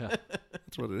 Yeah.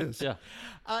 That's what it is. Yeah.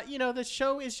 The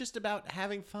show is just about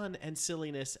having fun and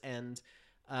silliness and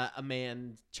a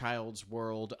man-child's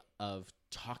world of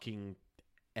talking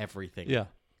everything. Yeah.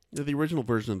 The original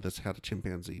version of this had a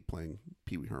chimpanzee playing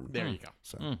Pee Wee Herman. There you go.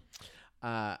 So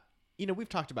We've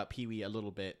talked about Pee-wee a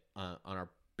little bit on our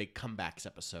big comebacks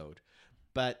episode,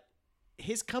 but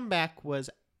his comeback was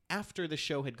after the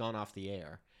show had gone off the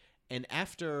air and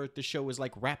after the show was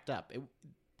like wrapped up.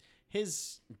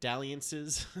 His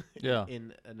dalliances Yeah.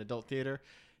 in an adult theater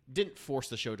didn't force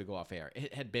the show to go off air.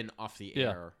 It had been off the Yeah.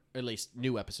 air, or at least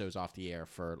new episodes off the air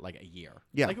for like a year.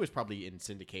 Yeah. Like it was probably in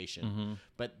syndication,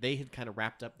 but they had kind of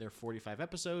wrapped up their 45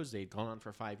 episodes. They'd gone on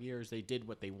for 5 years. They did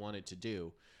what they wanted to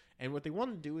do. And what they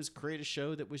wanted to do was create a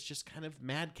show that was just kind of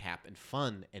madcap and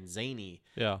fun and zany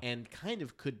Yeah. and kind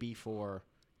of could be for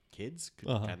kids, could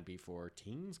kind of be for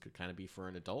teens, could kind of be for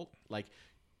an adult. Like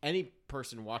any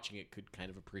person watching it could kind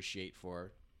of appreciate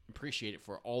it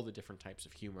for all the different types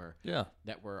of humor Yeah.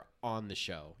 that were on the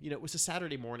show. It was a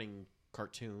Saturday morning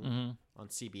cartoon on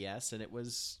CBS, and it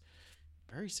was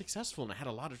very successful, and it had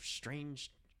a lot of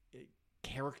strange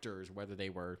characters, whether they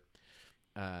were,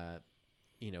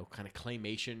 kind of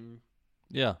claymation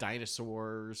Yeah.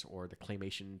 dinosaurs or the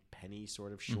claymation penny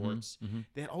sort of shorts.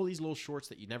 They had all these little shorts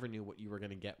that you never knew what you were going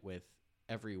to get with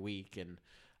every week, and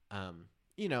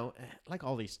like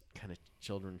all these kind of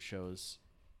children's shows,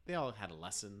 they all had a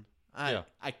lesson. I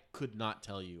could not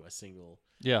tell you a single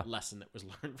Yeah. lesson that was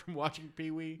learned from watching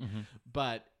Pee-wee,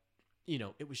 but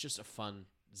it was just a fun,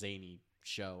 zany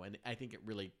show, and I think it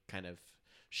really kind of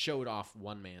showed off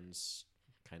one man's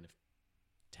kind of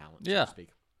talent, so Yeah. to speak.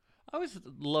 I always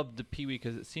loved the Pee-wee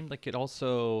because it seemed like it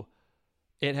also,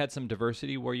 it had some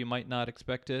diversity where you might not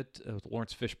expect it. With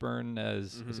Lawrence Fishburne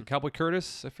as was it Cowboy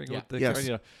Curtis? I forget what the Yes.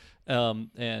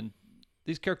 and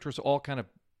these characters are all kind of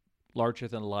larger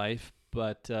than life,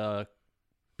 but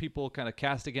people kind of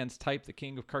cast against type. The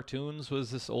king of cartoons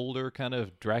was this older kind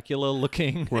of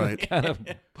Dracula-looking Right. kind of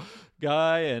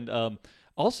guy, and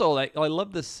also like I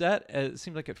love the set. It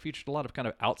seemed like it featured a lot of kind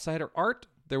of outsider art.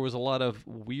 There was a lot of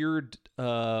weird,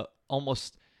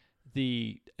 almost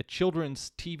a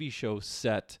children's TV show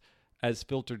set as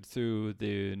filtered through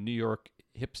the New York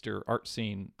hipster art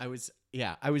scene. I was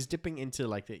dipping into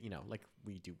like the, like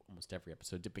we do almost every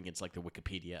episode, dipping into like the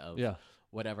Wikipedia of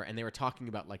whatever, and they were talking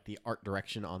about like the art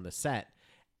direction on the set,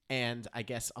 and I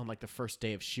guess on like the first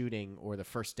day of shooting or the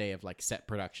first day of like set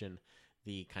production,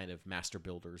 the kind of master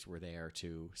builders were there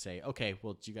to say, okay,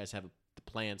 well, do you guys have the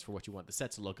plans for what you want the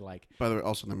set to look like? By the way,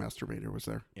 also the masturbator was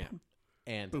there. Yeah,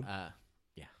 and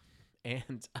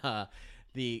and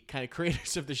the kind of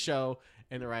creators of the show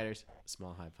and the writers,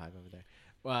 small high five over there,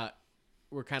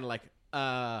 were kind of like,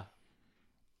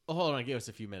 hold on, give us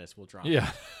a few minutes, we'll draw.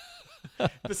 Yeah.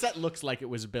 The set looks like it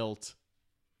was built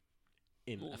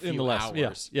in a few the last-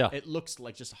 hours. yeah. It looks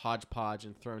like just hodgepodge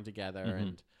and thrown together,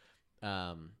 and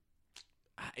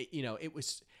it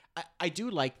was. I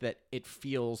do like that. It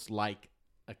feels like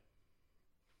a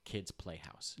kid's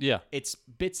playhouse. Yeah. It's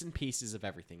bits and pieces of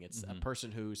everything. It's a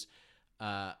person who's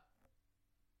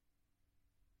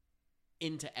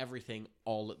into everything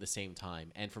all at the same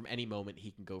time, and from any moment he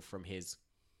can go from his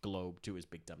globe to his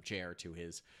big dumb chair to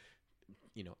his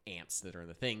ants that are in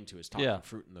the thing to his talking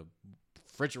fruit in the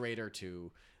refrigerator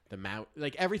to the mount.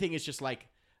 Like everything is just like,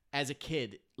 as a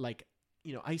kid, like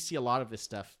I see a lot of this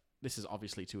stuff. This is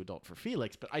obviously too adult for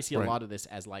Felix, but I see a lot of this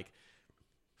as like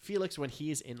Felix, when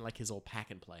he is in like his old pack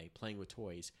and play playing with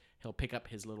toys, he'll pick up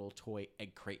his little toy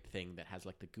egg crate thing that has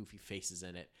like the goofy faces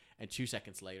in it, and 2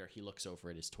 seconds later he looks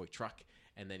over at his toy truck,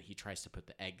 and then he tries to put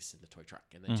the eggs in the toy truck,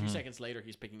 and then 2 seconds later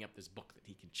he's picking up this book that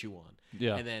he can chew on,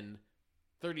 and then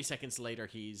 30 seconds later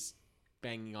he's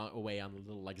banging away on the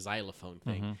little like xylophone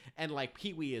thing, and like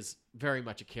Pee-wee is very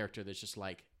much a character that's just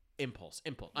like impulse.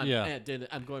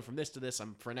 I'm going from this to this.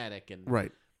 I'm frenetic and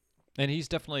Right. And he's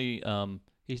definitely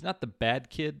he's not the bad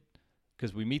kid,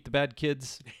 because we meet the bad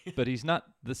kids, but he's not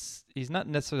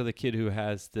necessarily the kid who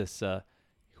has this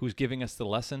who's giving us the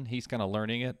lesson. He's kind of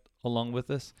learning it along with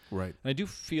us. Right. And I do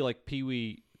feel like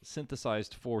Pee-wee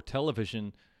synthesized for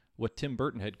television what Tim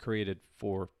Burton had created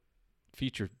for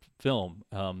feature film.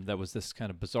 That was this kind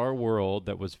of bizarre world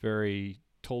that was very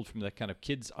told from that kind of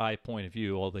kid's eye point of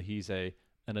view, although he's an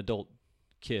adult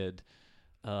kid.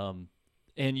 And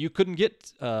you couldn't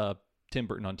get Tim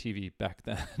Burton on TV back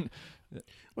then.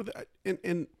 Well,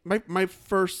 and my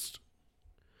first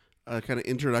kind of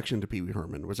introduction to Pee Wee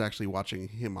Herman was actually watching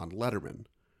him on Letterman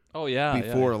Oh yeah,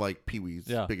 before like Pee Wee's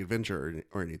Yeah. Big Adventure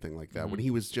or anything like that. When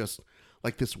he was just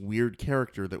like this weird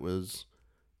character that was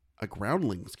a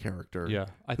Groundlings character. Yeah,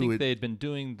 I who think had- they had been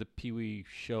doing the Pee Wee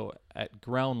show at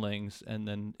Groundlings, and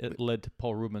then it led to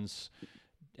Paul Rubens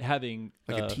having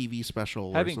like a TV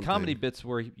special, having or comedy something. bits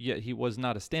where he was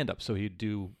not a stand-up, so he'd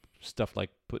do stuff like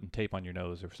putting tape on your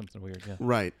nose or something weird. Yeah.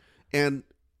 Right. And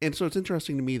so it's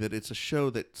interesting to me that it's a show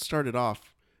that started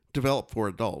off developed for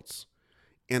adults,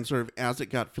 and sort of as it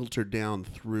got filtered down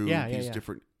through these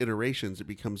different iterations, it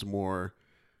becomes more,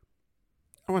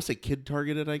 I want to say kid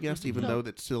targeted, I guess, even though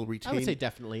that still retained, I would say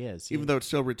definitely is. even though it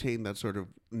still retained that sort of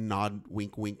nod,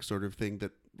 wink, wink sort of thing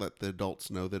that let the adults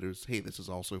know that it was, hey, this is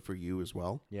also for you as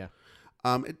well. Yeah.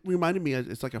 It reminded me,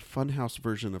 it's like a Funhouse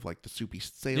version of like the Soupy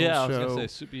Sales Yeah, I was show. gonna say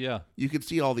super. Yeah. You could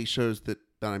see all these shows that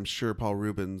I'm sure Paul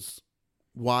Rubens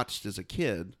watched as a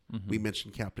kid. We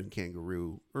mentioned Captain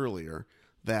Kangaroo earlier,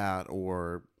 that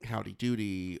or Howdy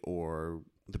Doody or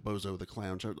the Bozo the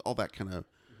Clown show, all that kind of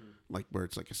like where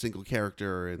it's like a single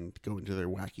character and go into their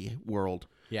wacky world.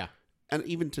 Yeah. And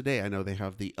even today, I know they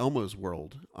have the Elmo's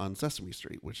World on Sesame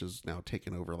Street, which is now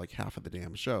taken over like half of the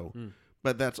damn show.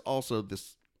 But that's also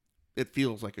this, it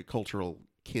feels like a cultural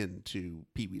kin to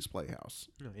Pee-wee's Playhouse.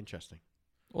 Oh, interesting.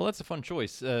 Well, that's a fun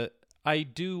choice. I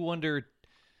do wonder,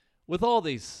 with all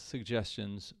these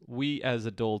suggestions, we as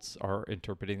adults are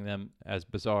interpreting them as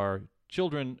bizarre.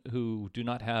 Children who do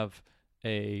not have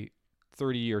a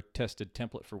 30-year tested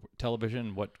template for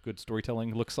television, what good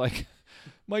storytelling looks like,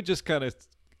 might just kind of,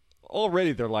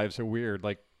 already their lives are weird.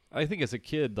 Like, I think as a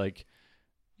kid, like,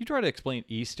 you try to explain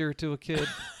Easter to a kid.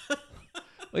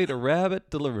 Wait, a rabbit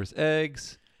delivers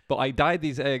eggs, but we dyed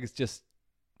these eggs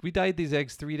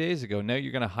 3 days ago. Now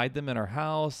you're going to hide them in our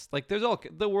house. Like,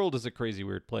 the world is a crazy,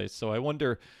 weird place. So I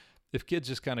wonder if kids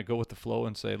just kind of go with the flow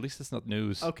and say, at least it's not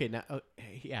news. Okay, now,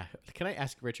 yeah. Can I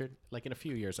ask Richard? Like in a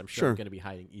few years, I'm sure Sure. I'm going to be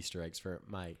hiding Easter eggs for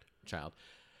my child.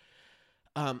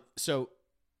 So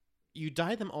you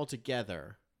dye them all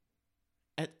together.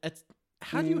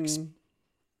 How do you?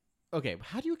 Okay,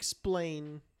 how do you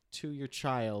explain to your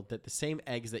child that the same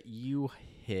eggs that you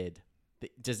hid,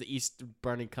 does the Easter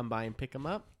Bunny come by and pick them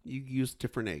up? You use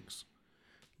different eggs.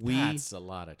 That's a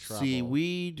lot of trouble. See,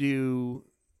 we do.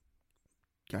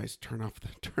 Guys, turn off the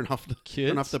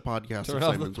Kids? podcast Turn if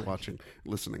off Simon's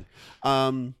listening.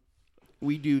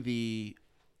 We do the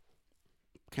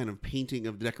kind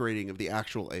of decorating of the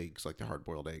actual eggs, like the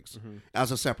hard-boiled eggs,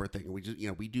 as a separate thing. We just,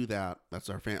 we do that. That's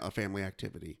our a family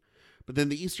activity. But then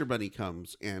the Easter Bunny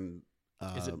comes and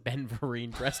Is it Ben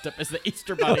Vereen dressed up as the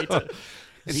Easter Bunny? and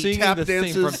he Singing tap the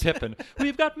thing from dances. Pippin.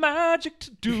 We've got magic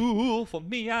to do for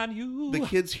me and you. The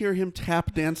kids hear him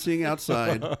tap dancing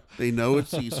outside. They know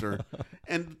it's Easter,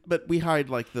 but we hide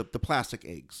like the plastic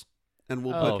eggs, and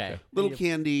we'll put okay. little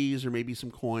candies or maybe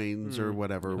some coins or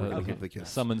whatever we're gonna Okay. give the kids.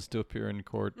 Summons to appear in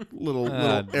court. Little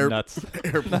Nuts.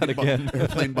 Not again.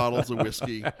 airplane bottles of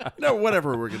whiskey. No,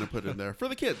 whatever we're gonna put in there for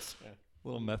the kids.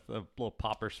 Little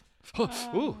poppers.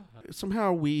 Ooh.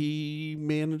 Somehow we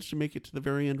managed to make it to the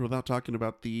very end without talking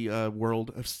about the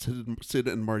world of Sid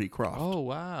and Marty Krofft. Oh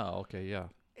wow. Okay. Yeah.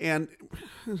 And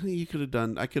you could have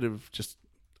done. I could have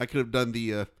done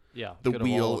the Yeah. the could've all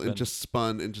wheel and been- just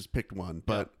spun and just picked one.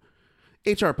 But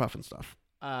HR Puffin stuff.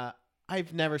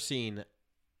 I've never seen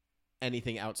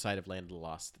anything outside of Land of the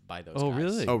Lost by those Oh, guys.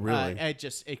 really? Oh, really?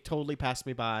 It totally passed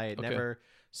me by. It Okay. never.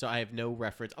 So I have no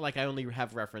reference. Like I only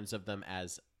have reference of them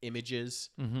as images,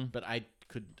 but I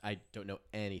don't know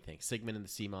anything. Sigmund and the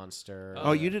Sea Monster.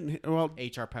 Oh, you didn't. Well,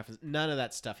 HR preference. None of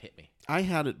that stuff hit me. I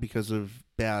had it because of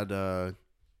bad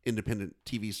independent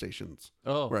TV stations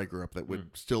Oh. where I grew up that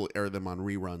would still air them on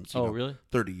reruns. Oh, really?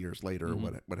 30 years later or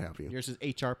what have you. Yours is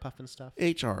HR Puffin stuff.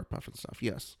 HR Puffin stuff.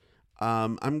 Yes.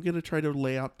 I'm gonna try to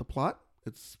lay out the plot.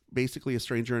 It's basically a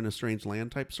stranger in a strange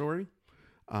land type story.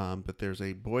 But there's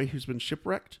a boy who's been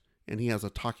shipwrecked, and he has a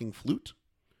talking flute,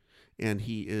 and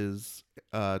he is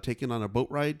taken on a boat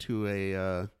ride to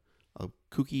a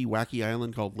kooky, wacky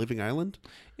island called Living Island.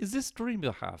 Is this dream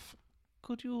you have?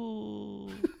 Could you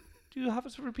do you have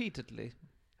it repeatedly?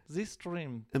 This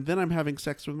dream. And then I'm having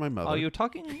sex with my mother. Are you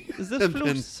talking? Is this And flute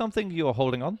then- something you're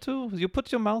holding on to? You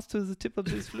put your mouth to the tip of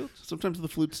this flute? Sometimes the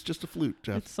flute's just a flute,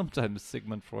 Jeff. It's sometimes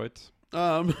Sigmund Freud.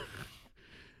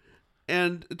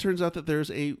 And it turns out that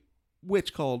there's a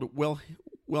witch called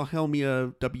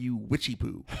Wilhelmia W.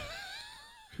 Witchypoo,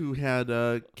 who had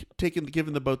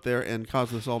given the boat there and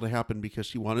caused this all to happen because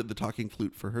she wanted the talking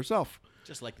flute for herself.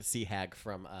 Just like the sea hag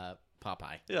from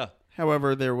Popeye. Yeah.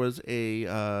 However, there was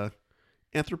a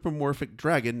anthropomorphic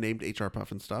dragon named H.R.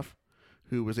 Pufnstuf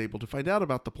who was able to find out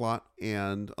about the plot,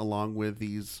 and along with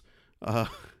these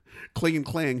Kling and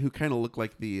Clang, who kind of look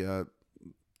like the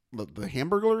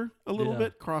Hamburglar a little Yeah.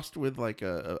 bit, crossed with like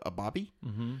a Bobby,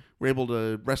 Mm-hmm. were able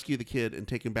to rescue the kid and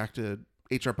take him back to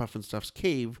H.R. Pufnstuf's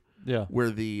cave, Yeah. where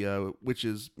the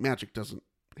witch's magic doesn't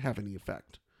have any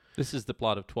effect. This is the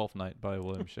plot of Twelfth Night by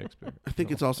William Shakespeare. I think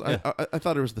it's also. Yeah. I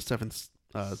thought it was the seventh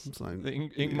sign.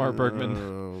 Ingmar Bergman.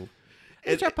 Oh.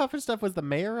 HR Puffin stuff was the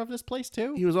mayor of this place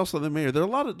too. He was also the mayor.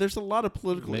 There's a lot of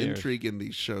political Mayors. intrigue in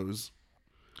these shows.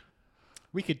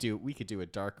 We could do a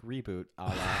dark reboot,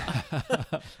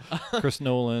 a la Chris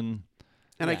Nolan.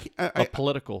 And Yeah. A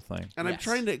political thing. and I'm Yes.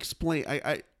 trying to explain.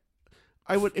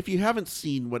 I would, if you haven't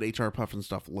seen what H.R.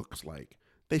 Pufnstuf looks like,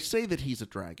 they say that he's a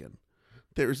dragon.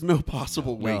 There is no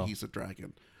possible way No. he's a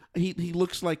dragon. He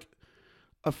looks like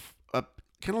a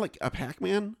kind of like a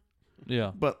Pac-Man,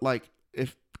 Yeah. but like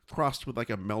if crossed with like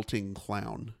a melting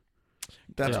clown.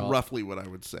 That's Yeah. roughly what I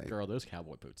would say. girl. Those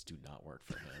cowboy boots do not work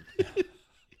for him.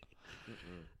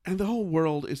 And the whole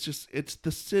world is it's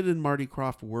the Sid and Marty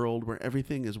Krofft world where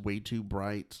everything is way too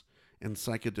bright and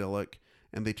psychedelic.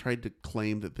 And they tried to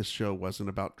claim that this show wasn't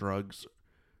about drugs.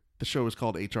 The show is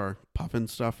called H.R.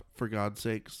 Pufnstuf, for God's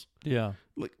sakes. Yeah.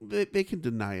 Like they can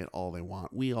deny it all they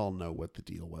want. We all know what the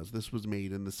deal was. This was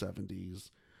made in the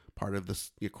 70s, part of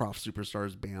this Krofft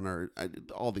Superstars banner.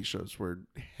 All these shows were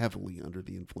heavily under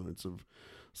the influence of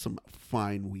some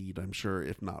fine weed, I'm sure,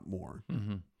 if not more.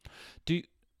 Mm-hmm.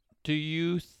 Do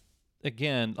you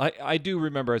again? I do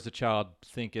remember as a child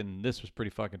thinking this was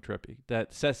pretty fucking trippy.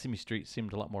 That Sesame Street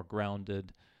seemed a lot more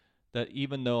grounded. That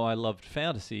even though I loved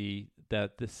fantasy,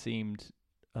 that this seemed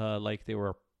like they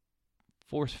were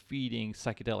force feeding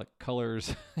psychedelic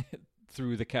colors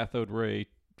through the cathode ray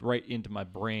right into my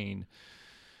brain.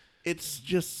 It's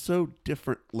just so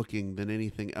different looking than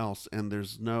anything else, and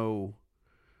the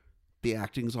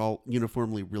acting's all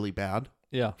uniformly really bad.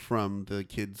 Yeah. from the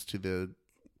kids to the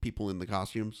people in the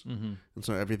costumes. Mm-hmm. And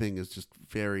so everything is just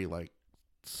very like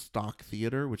stock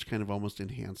theater, which kind of almost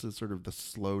enhances sort of the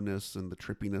slowness and the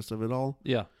trippiness of it all.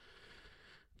 Yeah.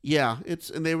 Yeah,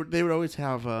 and they would always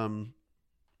have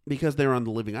because they're on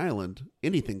the living island,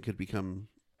 anything could become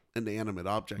an animate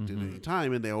object at any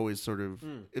time, and they always sort of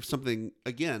if something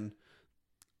again,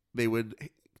 they would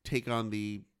take on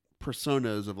the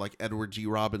personas of like Edward G.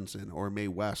 Robinson or Mae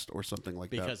West or something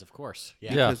like that. Because of course,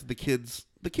 yeah. Yeah. Because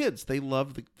the kids, they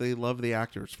love the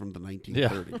actors from the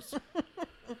 1930s.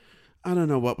 I don't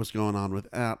know what was going on with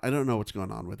that. I don't know what's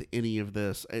going on with any of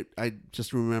this. I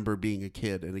just remember being a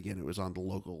kid, and again, it was on the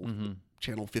local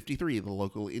Channel 53, the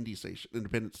local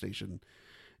independent station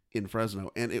in Fresno,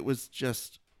 and it was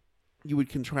just, you would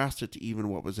contrast it to even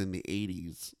what was in the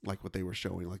 80s, like what they were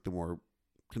showing, like the more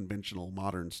conventional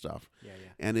modern stuff. Yeah.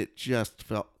 And it just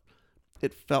felt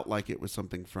like it was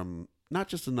something from not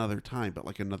just another time, but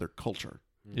like another culture.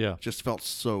 Yeah. Just felt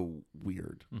so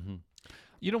weird. Mm-hmm.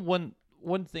 You know,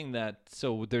 one thing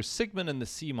so there's Sigmund and the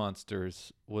Sea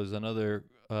Monsters was another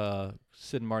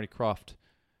Sid and Marty Krofft.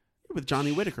 With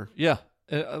Johnny Whitaker. Yeah.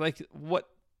 Like what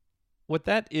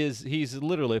that is, he's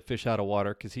literally a fish out of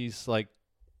water because he's like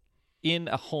in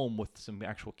a home with some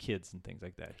actual kids and things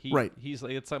like that. Right. He's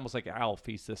like, it's almost like Alf.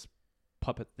 He's this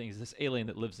puppet thing. He's this alien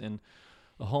that lives in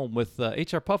a home with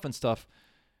H.R. Puff and stuff.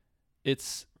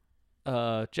 It's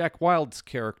Jack Wilde's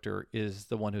character is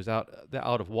the one who's out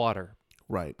of water.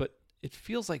 Right. But it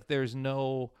feels like there's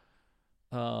no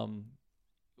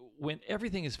when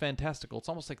everything is fantastical, it's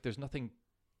almost like there's nothing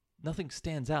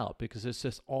stands out because it's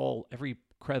just every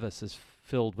crevice is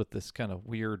filled with this kind of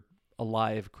weird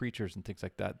alive creatures and things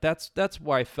like that. That's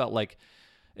why I felt like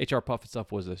H.R. Puff and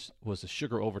stuff was a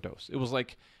sugar overdose. It was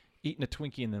like eating a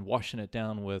Twinkie and then washing it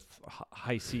down with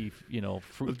high C,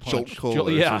 fruit With punch. Jolt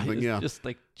Cola or something, it's yeah.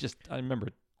 Just I remember.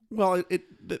 Well,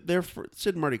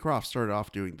 Sid and Marty Krofft started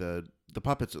off doing the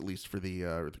puppets, at least for the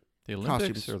Olympics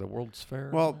costumes. or the World's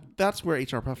Fair. Well, that's where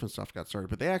H.R. Puff and stuff got started,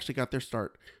 but they actually got their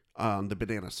start on the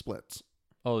Banana Splits,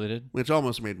 oh, they did. which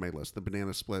almost made my list. The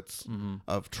Banana Splits Mm-hmm.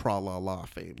 of Tra-La-La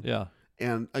fame. Yeah.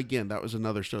 And again, that was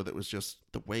another show that was just,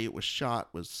 the way it was shot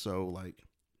was so like,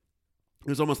 it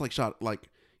was almost like shot like,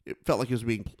 it felt like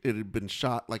it had been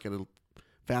shot like at a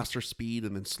faster speed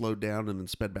and then slowed down and then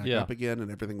sped back up again, and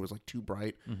everything was like too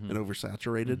bright and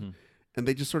oversaturated. Mm-hmm. And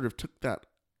they just sort of took that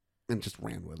and just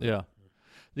ran with it. Yeah.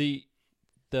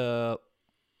 The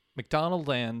McDonald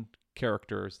Land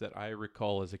characters that I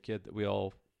recall as a kid that we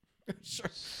all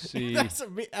see.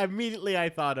 Immediately I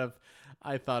thought of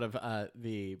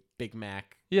the Big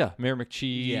Mac. Yeah, Mayor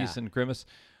McCheese Yeah. and Grimace.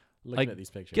 Looking I at these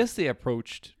pictures. guess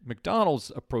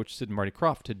McDonald's approached Sid and Marty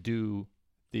Krofft to do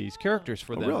these characters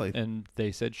for them. really? And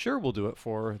they said, sure, we'll do it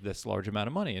for this large amount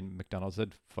of money. And McDonald's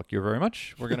said, fuck you very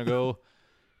much. We're going to go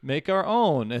make our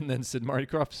own. And then Sid and Marty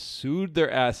Krofft sued their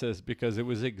asses because it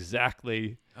was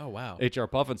exactly Oh wow. H.R.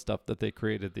 Puff and stuff that they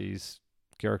created these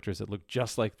characters that look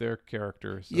just like their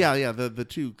characters. So- Yeah. The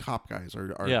two cop guys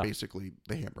are Yeah. basically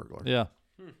the Hamburglar. Yeah.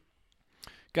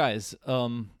 Guys,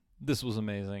 this was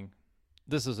amazing.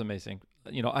 This is amazing.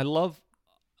 I love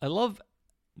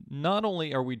not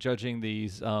only are we judging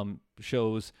these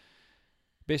shows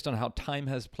based on how time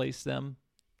has placed them,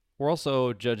 we're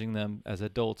also judging them as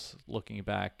adults looking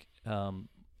back and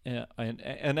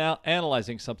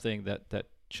analyzing something that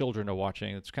children are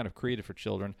watching. It's kind of created for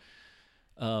children.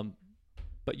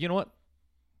 But you know what?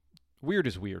 Weird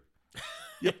is weird.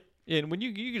 Yep. And when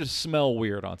you can just smell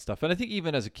weird on stuff. And I think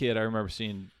even as a kid, I remember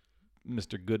seeing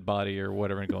Mr. Goodbody or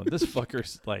whatever and going, this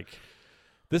fucker's like,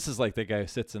 this is like the guy who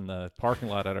sits in the parking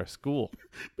lot at our school.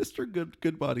 Mr.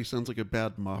 Goodbody sounds like a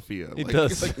bad mafia. It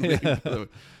does.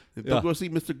 Don't go see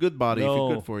Mr. Goodbody if No.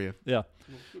 it's good for you. Yeah.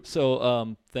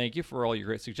 So thank you for all your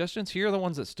great suggestions. Here are the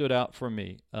ones that stood out for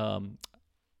me.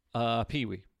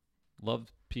 Pee-wee.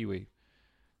 Loved Pee-wee.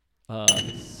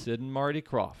 Sid and Marty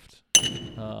Krofft.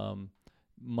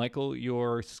 Michael,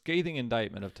 your scathing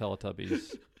indictment of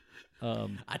Teletubbies.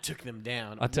 I took them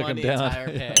down. I took one them down.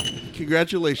 entire peg.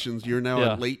 Congratulations, you're now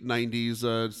Yeah. a late 90s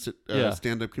Yeah.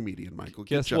 stand-up comedian, Michael. Good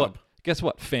Guess job. what? Guess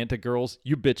what, Fanta girls?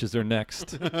 You bitches are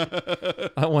next.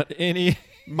 I want any...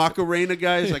 Macarena,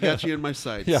 guys, I got you in my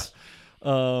sights. Yeah.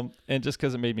 And just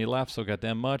because it made me laugh so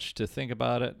goddamn much to think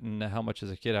about it and how much as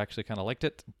a kid I actually kind of liked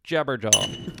it,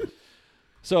 Jabberjaw.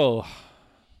 So,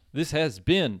 this has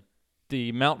been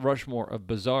the Mount Rushmore of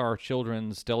bizarre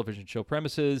children's television show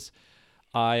premises.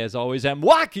 I, as always, am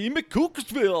Wacky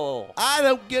McCookesville. I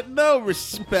don't get no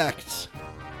respect.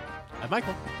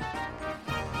 Michael,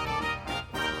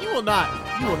 you will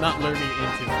not lure me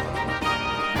into